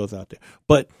the Migos out there.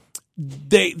 But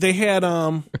they had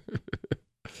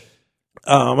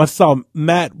I saw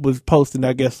Matt was posting,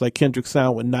 I guess, like Kendrick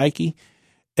signed with Nike,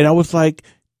 and I was like,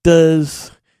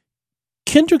 does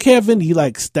Kendrick have any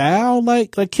like style?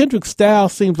 Like Kendrick's style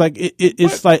seems like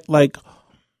it's like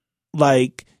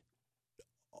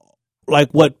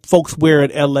what folks wear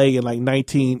in L.A. in like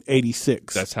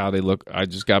 1986. That's how they look. I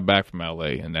just got back from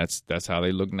L.A. and that's how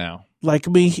they look now. Like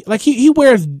I mean, like he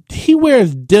wears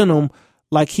denim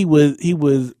like he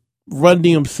was Run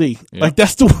DMC. Yeah. Like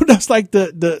that's like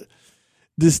the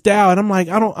style, and I'm like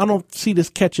I don't see this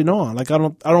catching on. Like I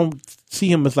don't see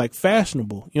him as like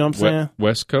fashionable. You know what I'm saying?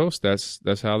 West Coast,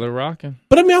 that's how they're rocking.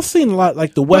 But I mean, I've seen a lot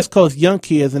like the West Coast young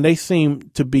kids, and they seem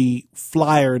to be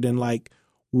flyer than like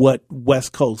what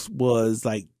West Coast was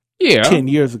like 10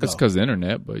 years ago. That's because of the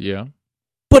internet, but yeah.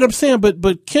 But I'm saying,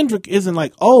 but Kendrick isn't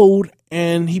like old,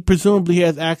 and he presumably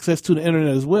has access to the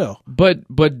internet as well. But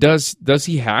does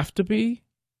he have to be?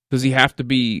 Does he have to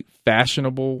be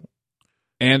fashionable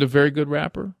and a very good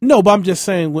rapper? No, but I'm just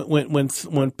saying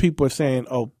when people are saying,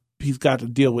 "Oh, he's got to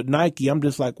deal with Nike," I'm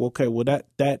just like, okay, well that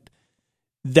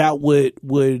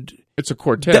would it's a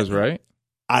Cortez, right?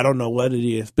 I don't know what it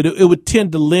is, but it would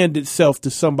tend to lend itself to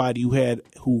somebody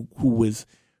who was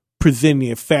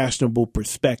presenting a fashionable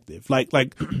perspective. Like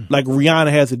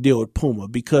Rihanna has a deal with Puma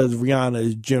because Rihanna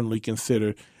is generally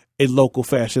considered a local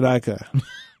fashion icon.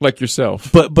 Like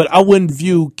yourself. But I wouldn't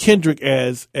view Kendrick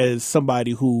as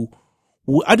somebody who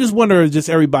I just wonder if just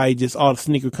everybody, just all the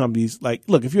sneaker companies, like,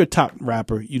 look, if you're a top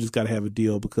rapper, you just got to have a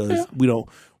deal because we don't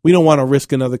want to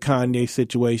risk another Kanye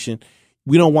situation.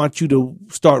 We don't want you to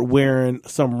start wearing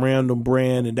some random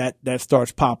brand and that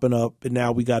starts popping up, and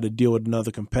now we got to deal with another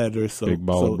competitor. So big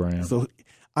baller brand. So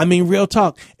I mean, real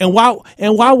talk. And why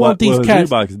won't these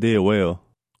cats? Reeboks did well.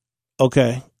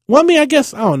 Okay. Well, I mean, I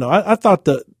guess I don't know. I thought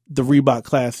the Reebok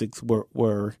Classics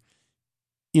were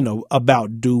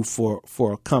about due for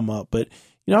a come up, but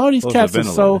all these cats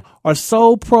are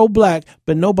so pro black,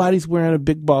 but nobody's wearing a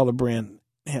big baller brand.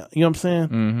 You know what I'm saying?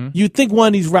 Mm-hmm. You'd think one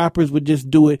of these rappers would just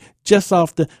do it just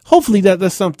off the. Hopefully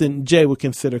that's something Jay would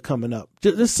consider coming up.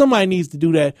 Just somebody needs to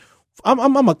do that.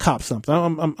 I'm gonna cop something.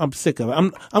 I'm sick of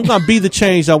it. I'm gonna be the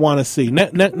change I want to see.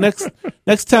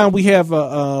 Next time we have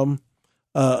a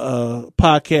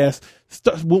podcast,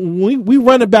 when we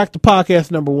run it back to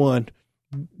podcast number 1,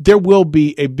 there will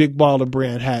be a big baller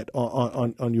brand hat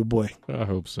on your boy. I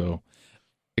hope so.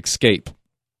 Escape.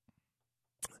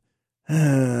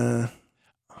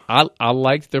 I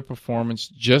liked their performance.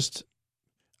 Just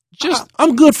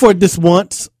I'm good for it this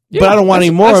once, but I don't want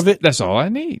any more of it. That's all I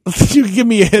need. You give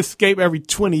me an Escape every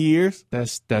 20 years.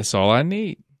 That's all I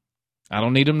need. I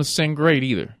don't need them to sing great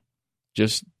either.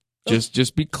 Just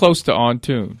be close to on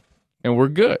tune, and we're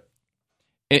good.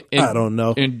 And I don't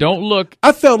know. And don't look.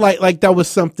 I felt like that was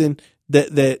something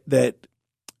that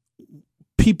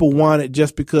people wanted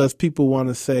just because people want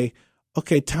to say,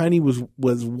 okay, Tiny was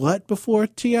what before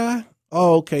T.I.?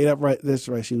 Oh, okay, that's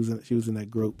right. She was in that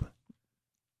group.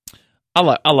 I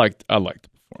liked the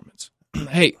performance.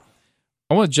 Hey,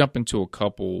 I want to jump into a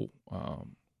couple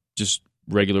just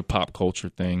regular pop culture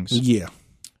things. Yeah.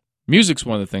 Music's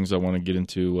one of the things I want to get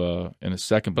into in a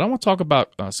second, but I want to talk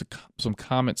about some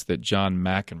comments that John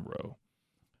McEnroe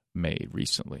made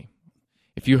recently.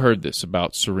 If you heard this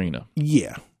about Serena.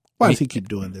 Yeah. Why does he keep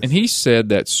doing this? And he said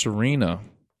that Serena,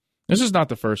 this is not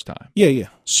the first time. Yeah.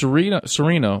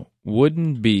 Serena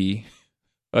wouldn't be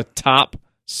a top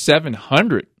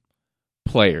 700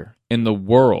 player in the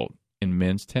world in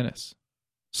men's tennis.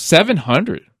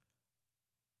 700.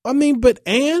 I mean, but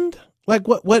like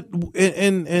what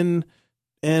and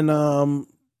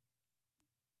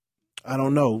I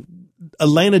don't know.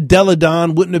 Elena Delle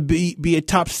Donne wouldn't be a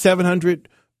top 700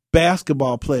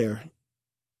 basketball player.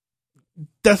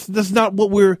 That's not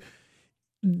what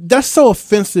that's so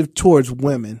offensive towards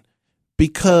women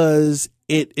because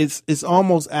it's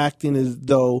almost acting as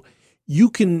though you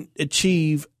can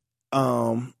achieve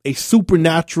a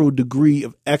supernatural degree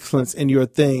of excellence in your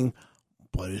thing,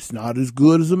 but it's not as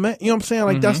good as a man. You know what I'm saying?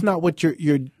 Like that's not what you're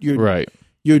right.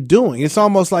 You're doing. It's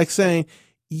almost like saying,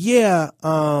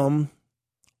 Usain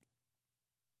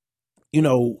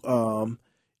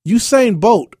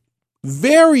Bolt,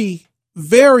 very,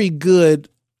 very good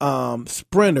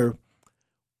sprinter,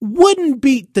 wouldn't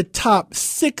beat the top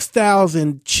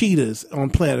 6,000 cheetahs on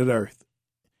planet Earth.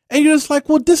 And you're just like,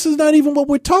 well, this is not even what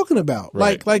we're talking about.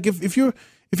 Right. Like if you're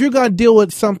going to deal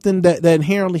with something that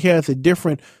inherently has a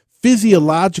different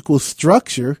physiological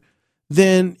structure,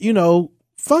 then,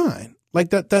 fine.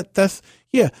 Like that's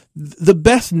the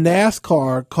best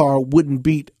NASCAR car wouldn't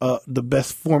beat the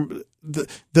best the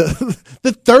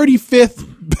 35th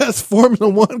best Formula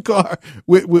One car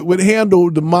would handle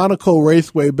the Monaco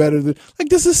Raceway better than, like,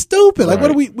 this is stupid. Like,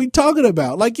 what are we talking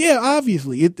about? Like, yeah,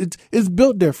 obviously it's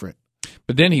built different.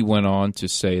 But then he went on to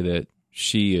say that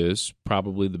she is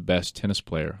probably the best tennis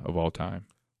player of all time.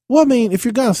 Well, I mean, if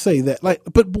you're gonna say that, like,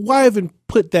 but why even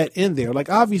put that in there? Like,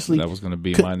 obviously, That was going to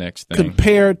be my next thing.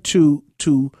 Compared to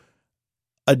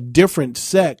a different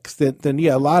sex, then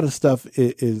yeah, a lot of stuff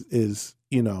is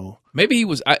Maybe he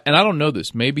was, and I don't know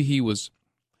this. Maybe he was,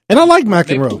 and I like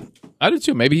McEnroe. I do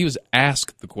too. Maybe he was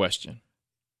asked the question.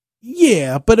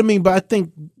 Yeah, but I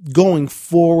think going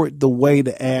forward, the way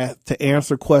to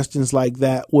answer questions like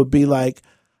that would be like,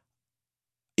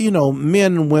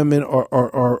 men and women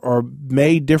are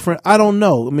made different. I don't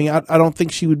know. I mean, I don't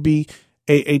think she would be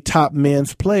a top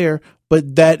men's player,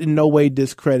 but that in no way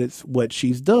discredits what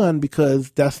she's done because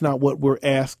that's not what we're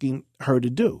asking her to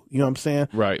do. You know what I'm saying?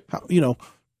 Right. I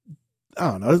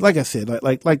don't know. Like I said,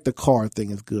 like the car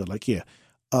thing is good. Like, the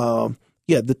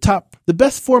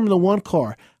best Formula One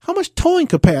car. How much towing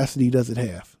capacity does it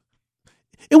have?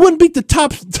 It wouldn't beat the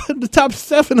top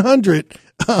 700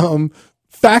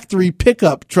 factory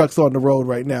pickup trucks on the road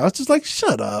right now. It's just like,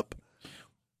 shut up.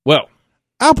 Well,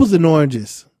 apples and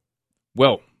oranges.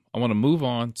 Well, I want to move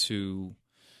on to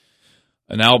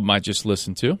an album I just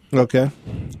listened to. Okay.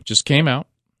 Just came out,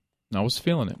 and I was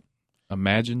feeling it.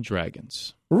 Imagine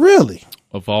Dragons. Really?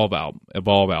 Evolve album. I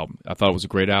thought it was a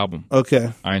great album.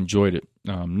 Okay. I enjoyed it.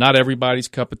 Not everybody's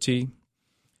cup of tea.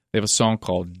 They have a song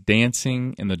called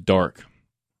Dancing in the Dark.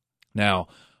 Now,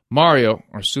 Mario,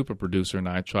 our super producer, and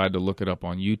I tried to look it up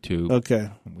on YouTube. Okay.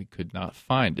 And we could not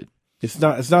find it. It's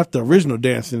not the original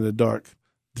Dancing in the Dark.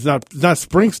 It's not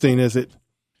Springsteen, is it?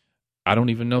 I don't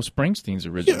even know Springsteen's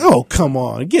original. Oh, come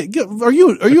on. Are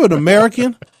you an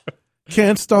American?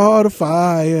 Can't start a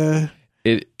fire.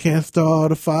 Can't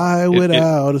start a fire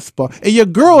without a spark. And your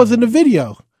girl is in the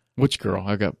video. Which girl?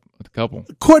 I got a couple.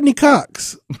 Courtney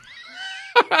Cox.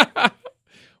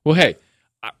 Well, hey,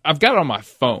 I've got it on my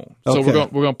phone, so Okay.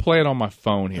 we're gonna play it on my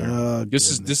phone here.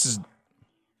 This is.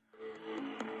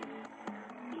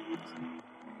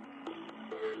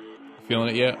 Feeling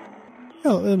it yet?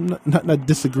 Hell, I'm not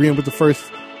disagreeing with the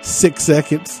first 6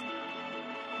 seconds.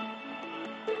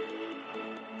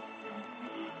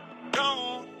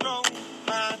 Don't know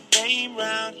my name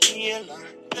round here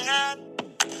like that.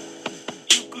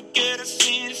 You could get us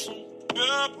in some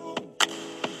trouble.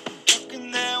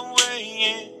 Talking that way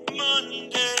and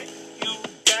Monday. You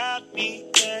got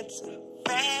me, that's a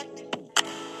fact.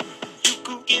 You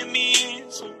could get me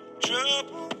in some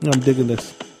trouble. I'm digging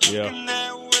this. Yeah. Talking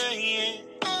that way and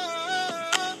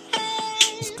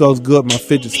This goes good, my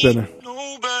fidget spinner.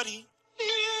 nobody.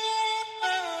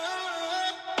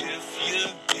 If you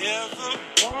ever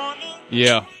wanna.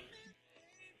 Yeah.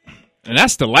 And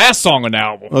that's the last song on the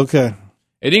album. Okay.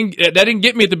 That didn't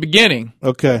get me at the beginning.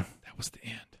 Okay. That was the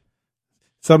end.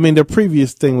 So, I mean, the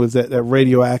previous thing was that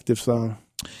radioactive song.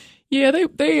 Yeah,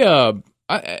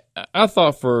 I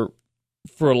thought for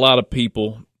a lot of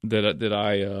people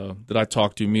that I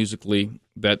talked to musically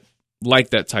that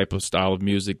like that type of style of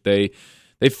music, they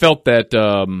felt that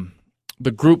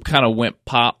the group kind of went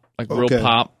pop, like real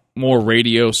pop, more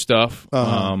radio stuff.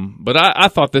 Uh-huh. But I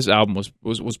thought this album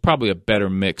was probably a better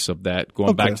mix of that,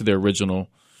 going back to the original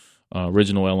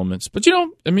elements. But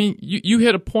I mean, you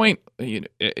hit a point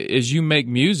as you make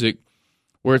music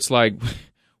where it's like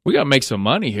we got to make some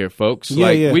money here, folks.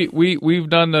 Yeah. We've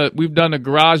done the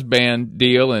garage band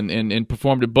deal and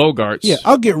performed at Bogart's. Yeah,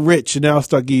 I'll get rich and then I'll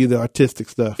start giving you the artistic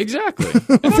stuff. Exactly.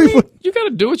 And I mean, you got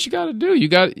to do what you got to do.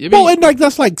 And like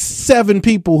that's like 7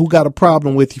 people who got a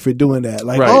problem with you for doing that.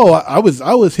 Like, right. I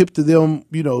was hip to them,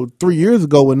 3 years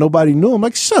ago when nobody knew them.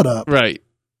 Like, shut up. Right.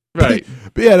 But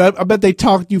yeah, I bet they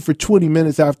talked to you for 20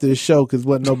 minutes after the show because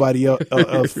wasn't nobody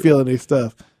else feeling their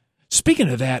stuff. Speaking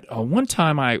of that, one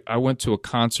time I went to a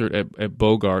concert at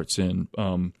Bogart's and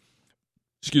Mobb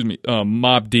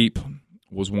Deep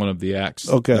was one of the acts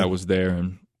that was there,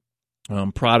 and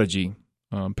Prodigy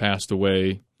passed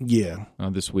away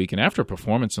this week. And after a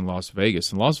performance in Las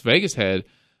Vegas, had,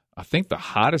 I think, the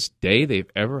hottest day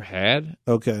they've ever had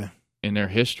in their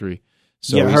history.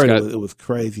 So I heard it was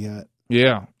crazy hot.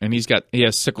 Yeah, and he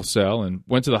has sickle cell and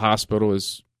went to the hospital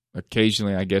as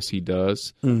occasionally I guess he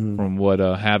does, from what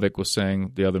Havoc was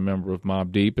saying, the other member of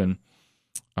Mobb Deep. And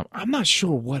I'm not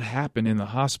sure what happened in the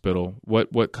hospital,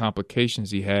 what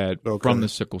complications he had from the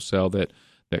sickle cell that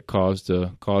caused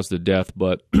the death.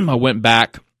 But I went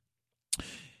back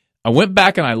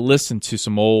and I listened to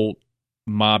some old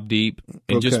Mobb Deep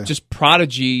and just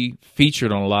Prodigy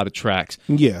featured on a lot of tracks.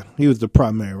 Yeah, he was the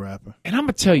primary rapper. And I'm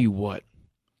gonna tell you what,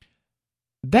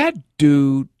 that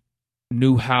dude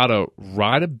knew how to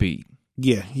ride a beat.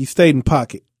 Yeah, he stayed in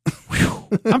pocket. Whew.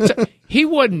 He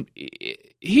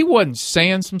wasn't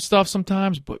saying some stuff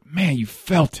sometimes, but man, you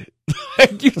felt it.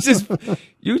 Like, you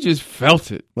just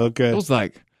felt it. Okay. It was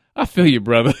like, I feel you,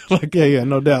 brother. Like, Yeah,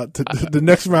 no doubt. The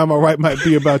next round I write might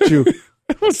be about you.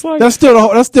 it was like, That's still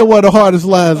one of the hardest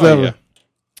lines ever. yeah.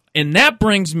 And that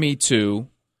brings me to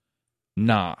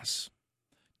Nas.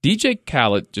 DJ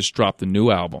Khaled just dropped a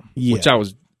new album, which I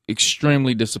was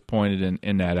extremely disappointed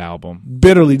in that album.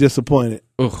 Bitterly disappointed.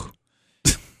 Ugh.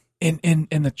 And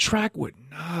the track with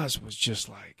Nas was just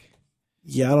like,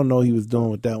 yeah, I don't know what he was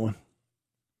doing with that one.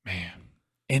 Man.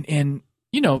 And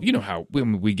you know how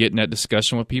when we get in that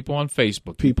discussion with people on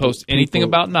Facebook, people post anything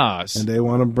about Nas. And they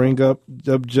want to bring up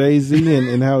Jay-Z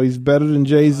and how he's better than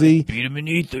Jay-Z. Beat him in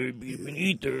ether.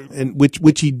 And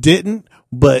which he didn't,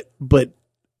 but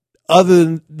other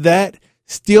than that,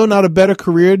 still not a better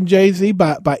career than Jay-Z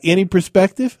by any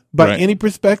perspective. By any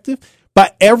perspective.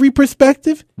 By every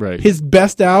perspective. Right. His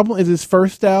best album is his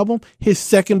first album. His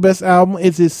second best album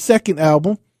is his second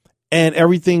album. And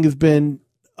everything has been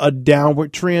a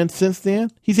downward trend since then.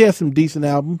 He's had some decent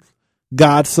albums.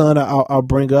 Godson, I'll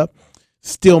bring up.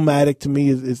 Stillmatic to me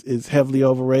is heavily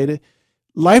overrated.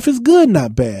 Life is Good,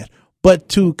 not bad. But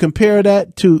to compare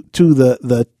that to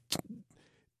the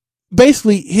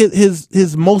basically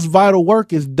his most vital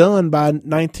work is done by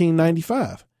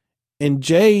 1995. And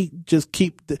Jay just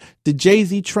the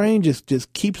Jay-Z train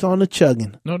just keeps on the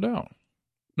chugging. No doubt.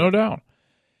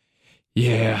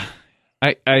 Yeah.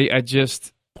 I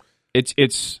just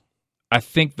I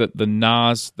think that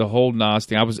the whole Nas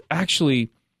thing, I was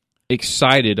actually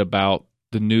excited about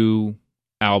the new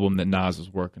album that Nas is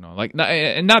working on. Like,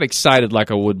 not excited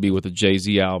like I would be with a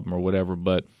Jay-Z album or whatever,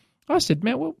 but I said,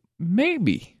 man, well,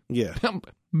 maybe. Yeah.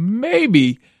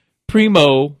 Maybe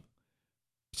Primo,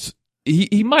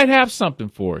 he might have something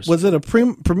for us. Was it a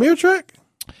premiere track?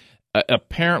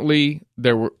 Apparently,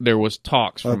 there was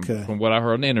talks from what I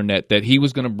heard on the internet that he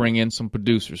was going to bring in some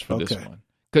producers for this one.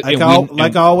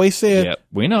 Like I always said. Yeah,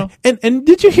 we know. And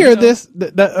did you hear this?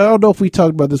 I don't know if we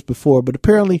talked about this before, but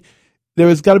apparently there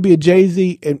has got to be a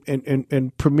Jay-Z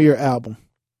and Premier album.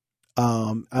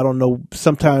 I don't know,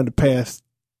 sometime in the past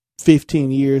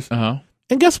 15 years. Uh-huh.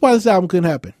 And guess why this album couldn't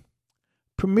happen?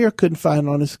 Premier couldn't find it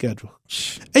on his schedule.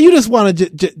 And you just want to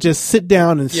just sit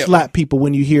down and slap people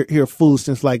when you hear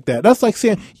foolishness like that. That's like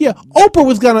saying, yeah, Oprah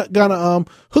was gonna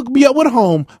hook me up with a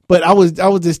home, but I was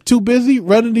just too busy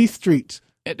running these streets.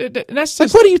 And that's just,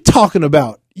 like, what are you talking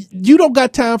about? You don't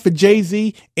got time for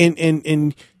Jay-Z,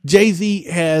 and Jay-Z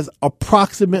has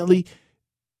approximately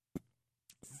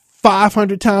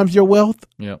 500 times your wealth.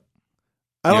 Yep.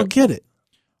 I don't get it.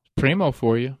 Primo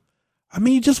for you. I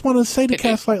mean, you just want to say to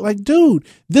cats like, dude,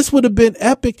 this would have been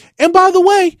epic. And by the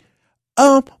way,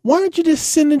 why aren't you just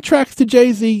sending tracks to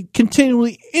Jay-Z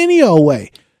continually any old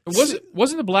way?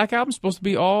 Wasn't the Black Album supposed to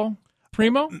be all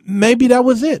Primo? Maybe that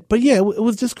was it, but yeah, it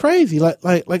was just crazy. Like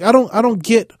I don't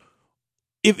get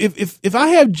if I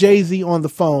have Jay-Z on the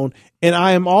phone and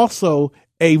I am also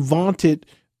a vaunted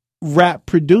rap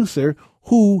producer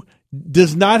who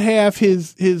does not have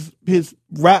his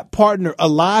rap partner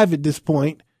alive at this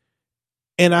point,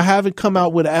 and I haven't come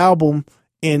out with an album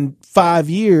in 5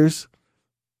 years.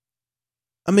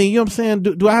 I mean, you know what I'm saying?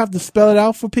 Do I have to spell it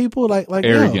out for people? Like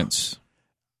arrogance. No.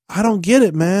 I don't get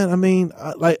it, man. I mean,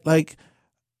 like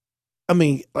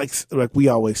we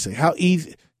always say, how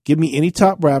easy? Give me any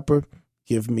top rapper.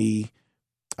 Give me,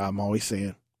 I'm always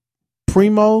saying,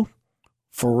 Primo,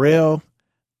 Pharrell,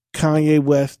 Kanye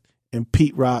West, and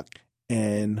Pete Rock,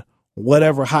 and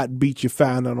whatever hot beat you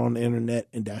find out on the internet,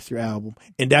 and that's your album.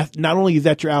 And that's not only is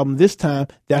that your album this time,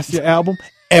 that's your album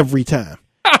every time.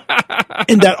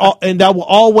 and that will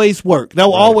always work. That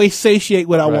will always satiate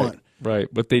what I want. Right,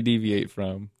 but they deviate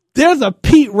from. There's a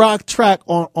Pete Rock track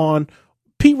on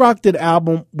Pete Rock did an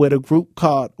album with a group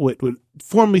called with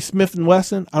formerly Smith &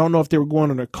 Wesson. I don't know if they were going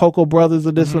under Cocoa Brothers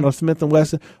or this one or Smith &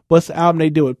 Wesson, but it's the album they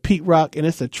did with Pete Rock, and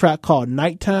it's a track called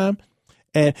Nighttime.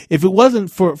 And if it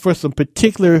wasn't for some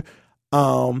particular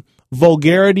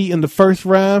vulgarity in the first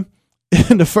rhyme,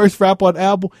 in the first rap on the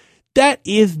album, that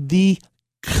is the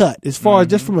cut. As far as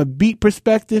just from a beat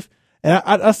perspective, and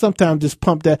I sometimes just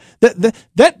pump that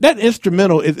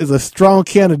instrumental is a strong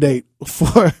candidate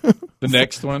for the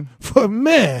next one. For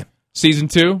man, season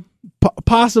 2,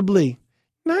 possibly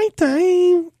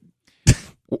Nighttime.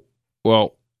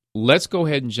 Well, let's go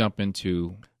ahead and jump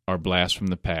into our blast from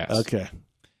the past. Okay.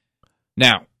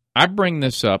 Now, I bring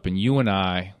this up, and you and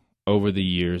I, over the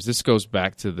years, this goes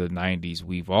back to the 90s,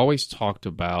 we've always talked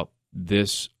about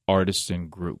this artist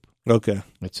and group. Okay.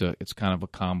 It's kind of a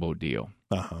combo deal.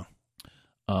 Uh-huh.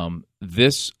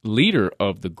 This leader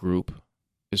of the group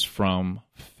is from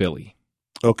Philly.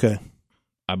 Okay.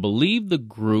 I believe the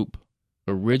group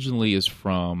originally is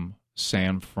from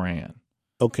San Fran.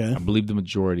 Okay. I believe the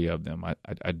majority of them. I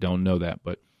don't know that,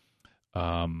 but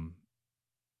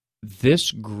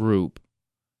this group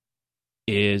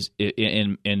is,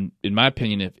 in my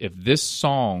opinion, if this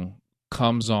song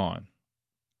comes on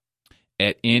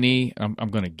at any, I'm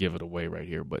going to give it away right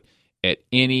here, but at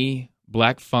any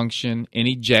black function,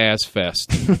 any jazz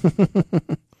fest,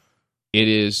 it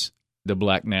is the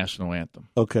Black National Anthem.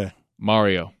 Okay.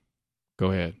 Mario, go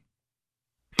ahead.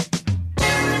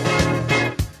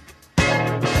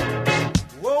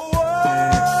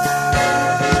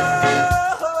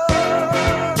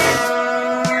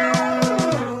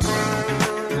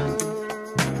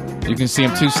 You can see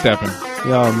him two-stepping.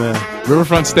 Oh, man.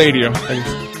 Riverfront Stadium.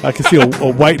 I can see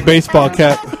a white baseball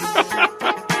cap.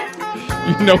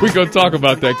 You know we're going to talk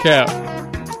about that cap.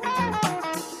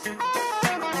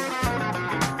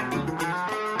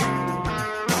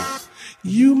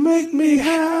 You make me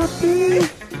happy.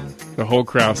 The whole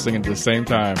crowd singing at the same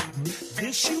time.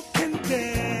 This you can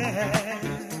bear.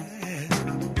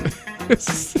 You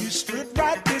stood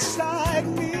right beside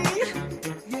me.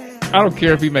 I don't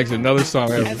care if he makes another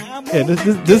song ever. Yeah,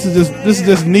 this is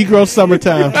just Negro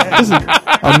summertime. This is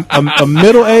a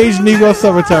middle-aged Negro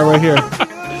summertime right here.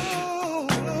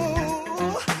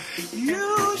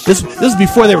 This is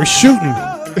before they were shooting.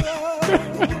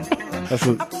 That's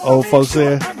what old folks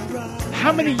said.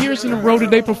 How many years in a row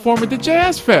did they perform at the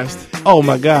Jazz Fest? Oh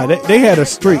my God, they had a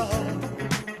streak.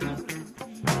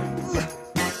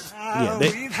 Yeah,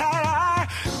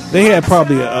 they had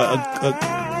probably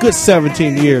a good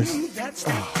 17 years.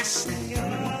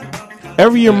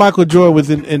 Every year Michael Jordan was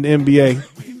in the NBA.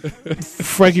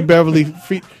 Frankie Beverly,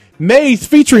 Mays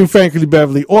featuring Frankie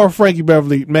Beverly or Frankie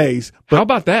Beverly Mays. But how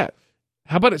about that?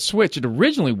 How about it switch? It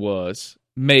originally was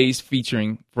Mays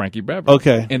featuring Frankie Beverly.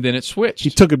 Okay. And then it switched. He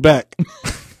took it back.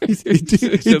 he said,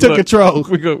 took control.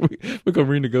 We're gonna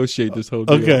renegotiate this whole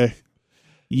deal. Okay.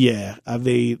 Yeah. I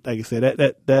mean, like I said,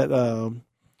 that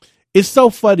it's so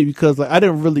funny because like I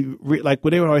didn't really like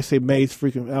when they would always say Mays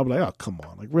freaking, I was like, oh come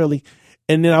on, like really?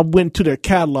 And then I went to their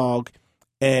catalog,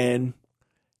 and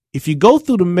if you go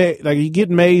through like you get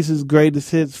Mays'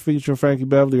 greatest hits featuring Frankie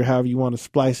Beverly or however you want to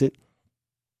splice it,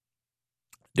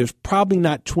 there's probably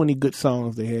not 20 good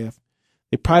songs they have.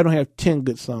 They probably don't have 10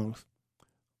 good songs,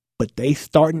 but they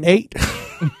starting 8.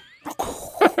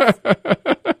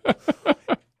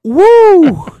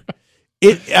 Woo!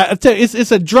 I tell you,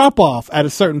 it's a drop off at a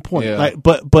certain point. Yeah. Like,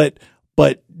 but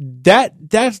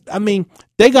that's I mean,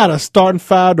 they got a starting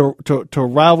five to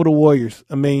rival the Warriors.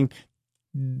 I mean,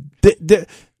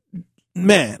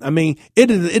 man, I mean,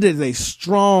 it is a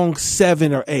strong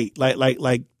 7 or 8.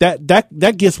 Like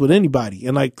that gets with anybody.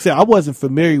 And like I said, I wasn't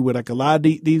familiar with like a lot of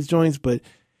these joints, but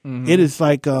it is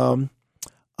like When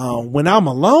I'm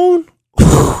Alone.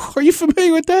 Are you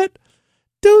familiar with that?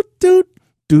 Do do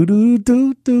do do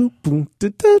do do boom do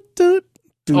do do.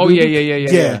 Oh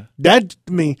yeah. That,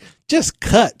 I mean, just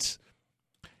cuts.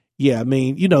 Yeah, I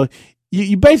mean, you know,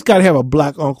 you basically got to have a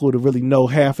black uncle to really know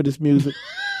half of this music.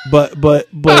 But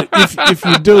if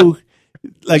you do,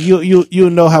 like you'll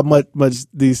know how much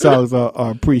these songs are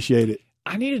appreciated.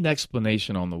 I need an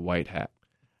explanation on the white hat.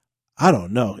 I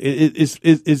don't know.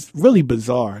 It's really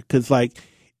bizarre because like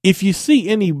if you see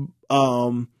any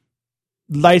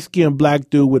light skinned black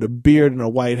dude with a beard and a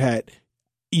white hat,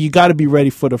 you got to be ready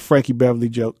for the Frankie Beverly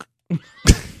joke.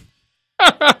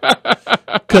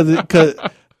 Because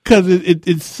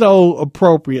it's so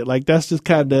appropriate. Like that's just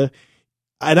kind of,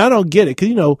 and I don't get it because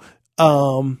you know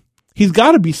he's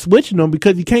got to be switching them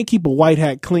because he can't keep a white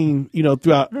hat clean, you know,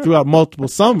 throughout multiple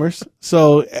summers.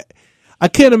 So I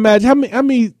can't imagine how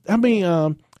many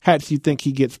hats you think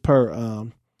he gets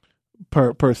per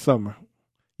summer.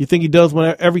 You think he does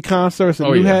one every concert? It's a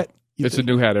new hat. It's a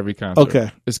new hat every concert.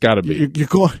 Okay, it's got to be. You're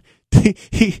going.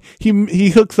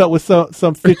 He hooks up with some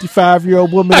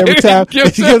 55-year-old woman every time.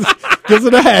 Gives her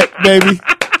the hat, baby.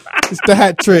 It's the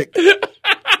hat trick.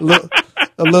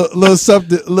 A little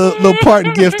something, little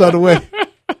parting gift on the way.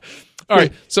 All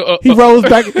right, so he rolls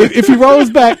back. If he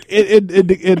rolls back in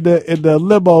the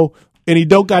limo and he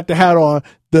don't got the hat on,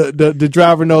 the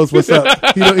driver knows what's up.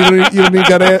 You don't even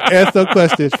got to ask no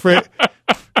questions.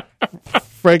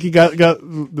 Frankie got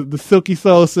the silky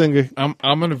soul singer. I'm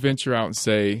gonna venture out and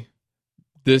say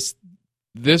this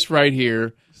right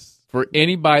here, for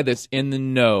anybody that's in the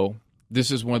know,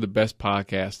 this is one of the best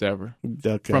podcasts ever.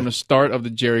 Okay. From the start of the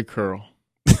Jerry Curl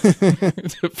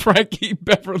to Frankie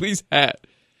Beverly's hat.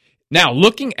 Now,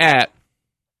 looking at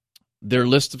their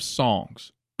list of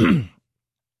songs,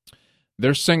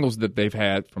 their singles that they've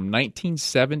had from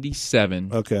 1977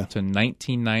 to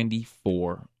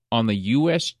 1994 on the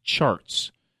U.S.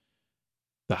 charts,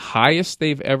 the highest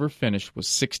they've ever finished was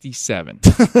 67.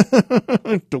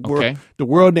 The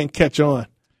world didn't catch on.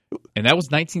 And that was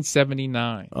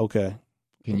 1979. Okay.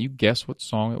 Can you guess what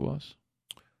song it was?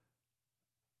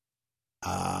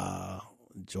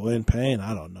 Joy and Pain.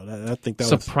 I don't know. I think that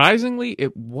surprisingly,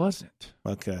 it wasn't.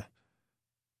 Okay.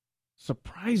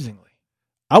 Surprisingly,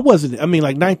 I wasn't. I mean,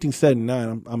 like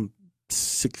 1979. I'm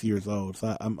 6 years old,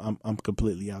 so I'm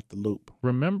completely out the loop.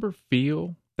 Remember,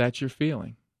 Feel That You're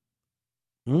Feeling.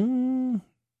 You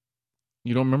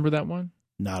don't remember that one?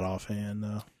 Not offhand,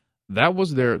 no. That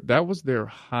was their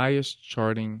highest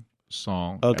charting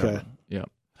song. Okay. Ever. Yeah.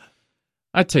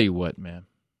 I tell you what, man.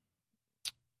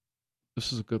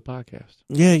 This is a good podcast.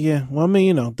 Yeah. Well, I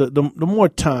mean, the more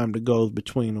time that goes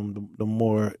between them, the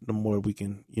more we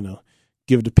can,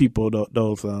 give the people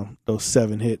those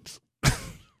 7 hits.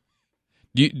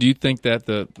 Do you think that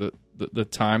the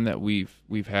time that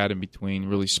we've had in between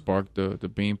really sparked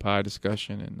the bean pie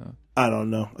discussion? And I don't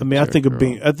know. I mean, I think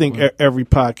every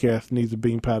podcast needs a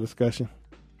bean pie discussion.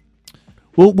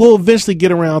 We'll eventually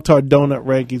get around to our donut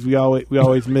rankings. We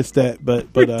always miss that,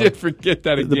 but we did forget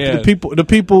that again. The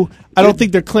people. I don't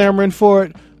think they're clamoring for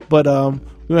it, but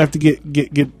we have to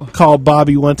get call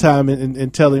Bobby one time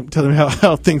and tell him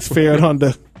how things fared on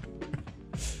the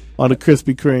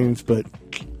Krispy Kremes. But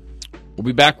we'll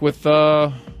be back with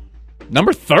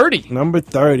number 30. Number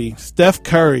 30, Steph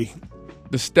Curry.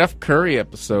 The Steph Curry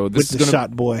episode. This is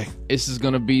shot boy. This is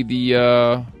going to be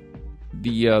the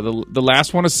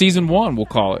last one of season 1, we'll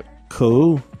call it.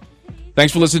 Cool.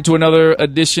 Thanks for listening to another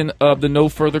edition of the No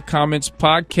Further Comments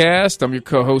podcast. I'm your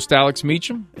co-host, Alex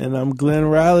Meacham. And I'm Glenn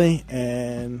Riley,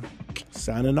 and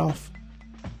signing off.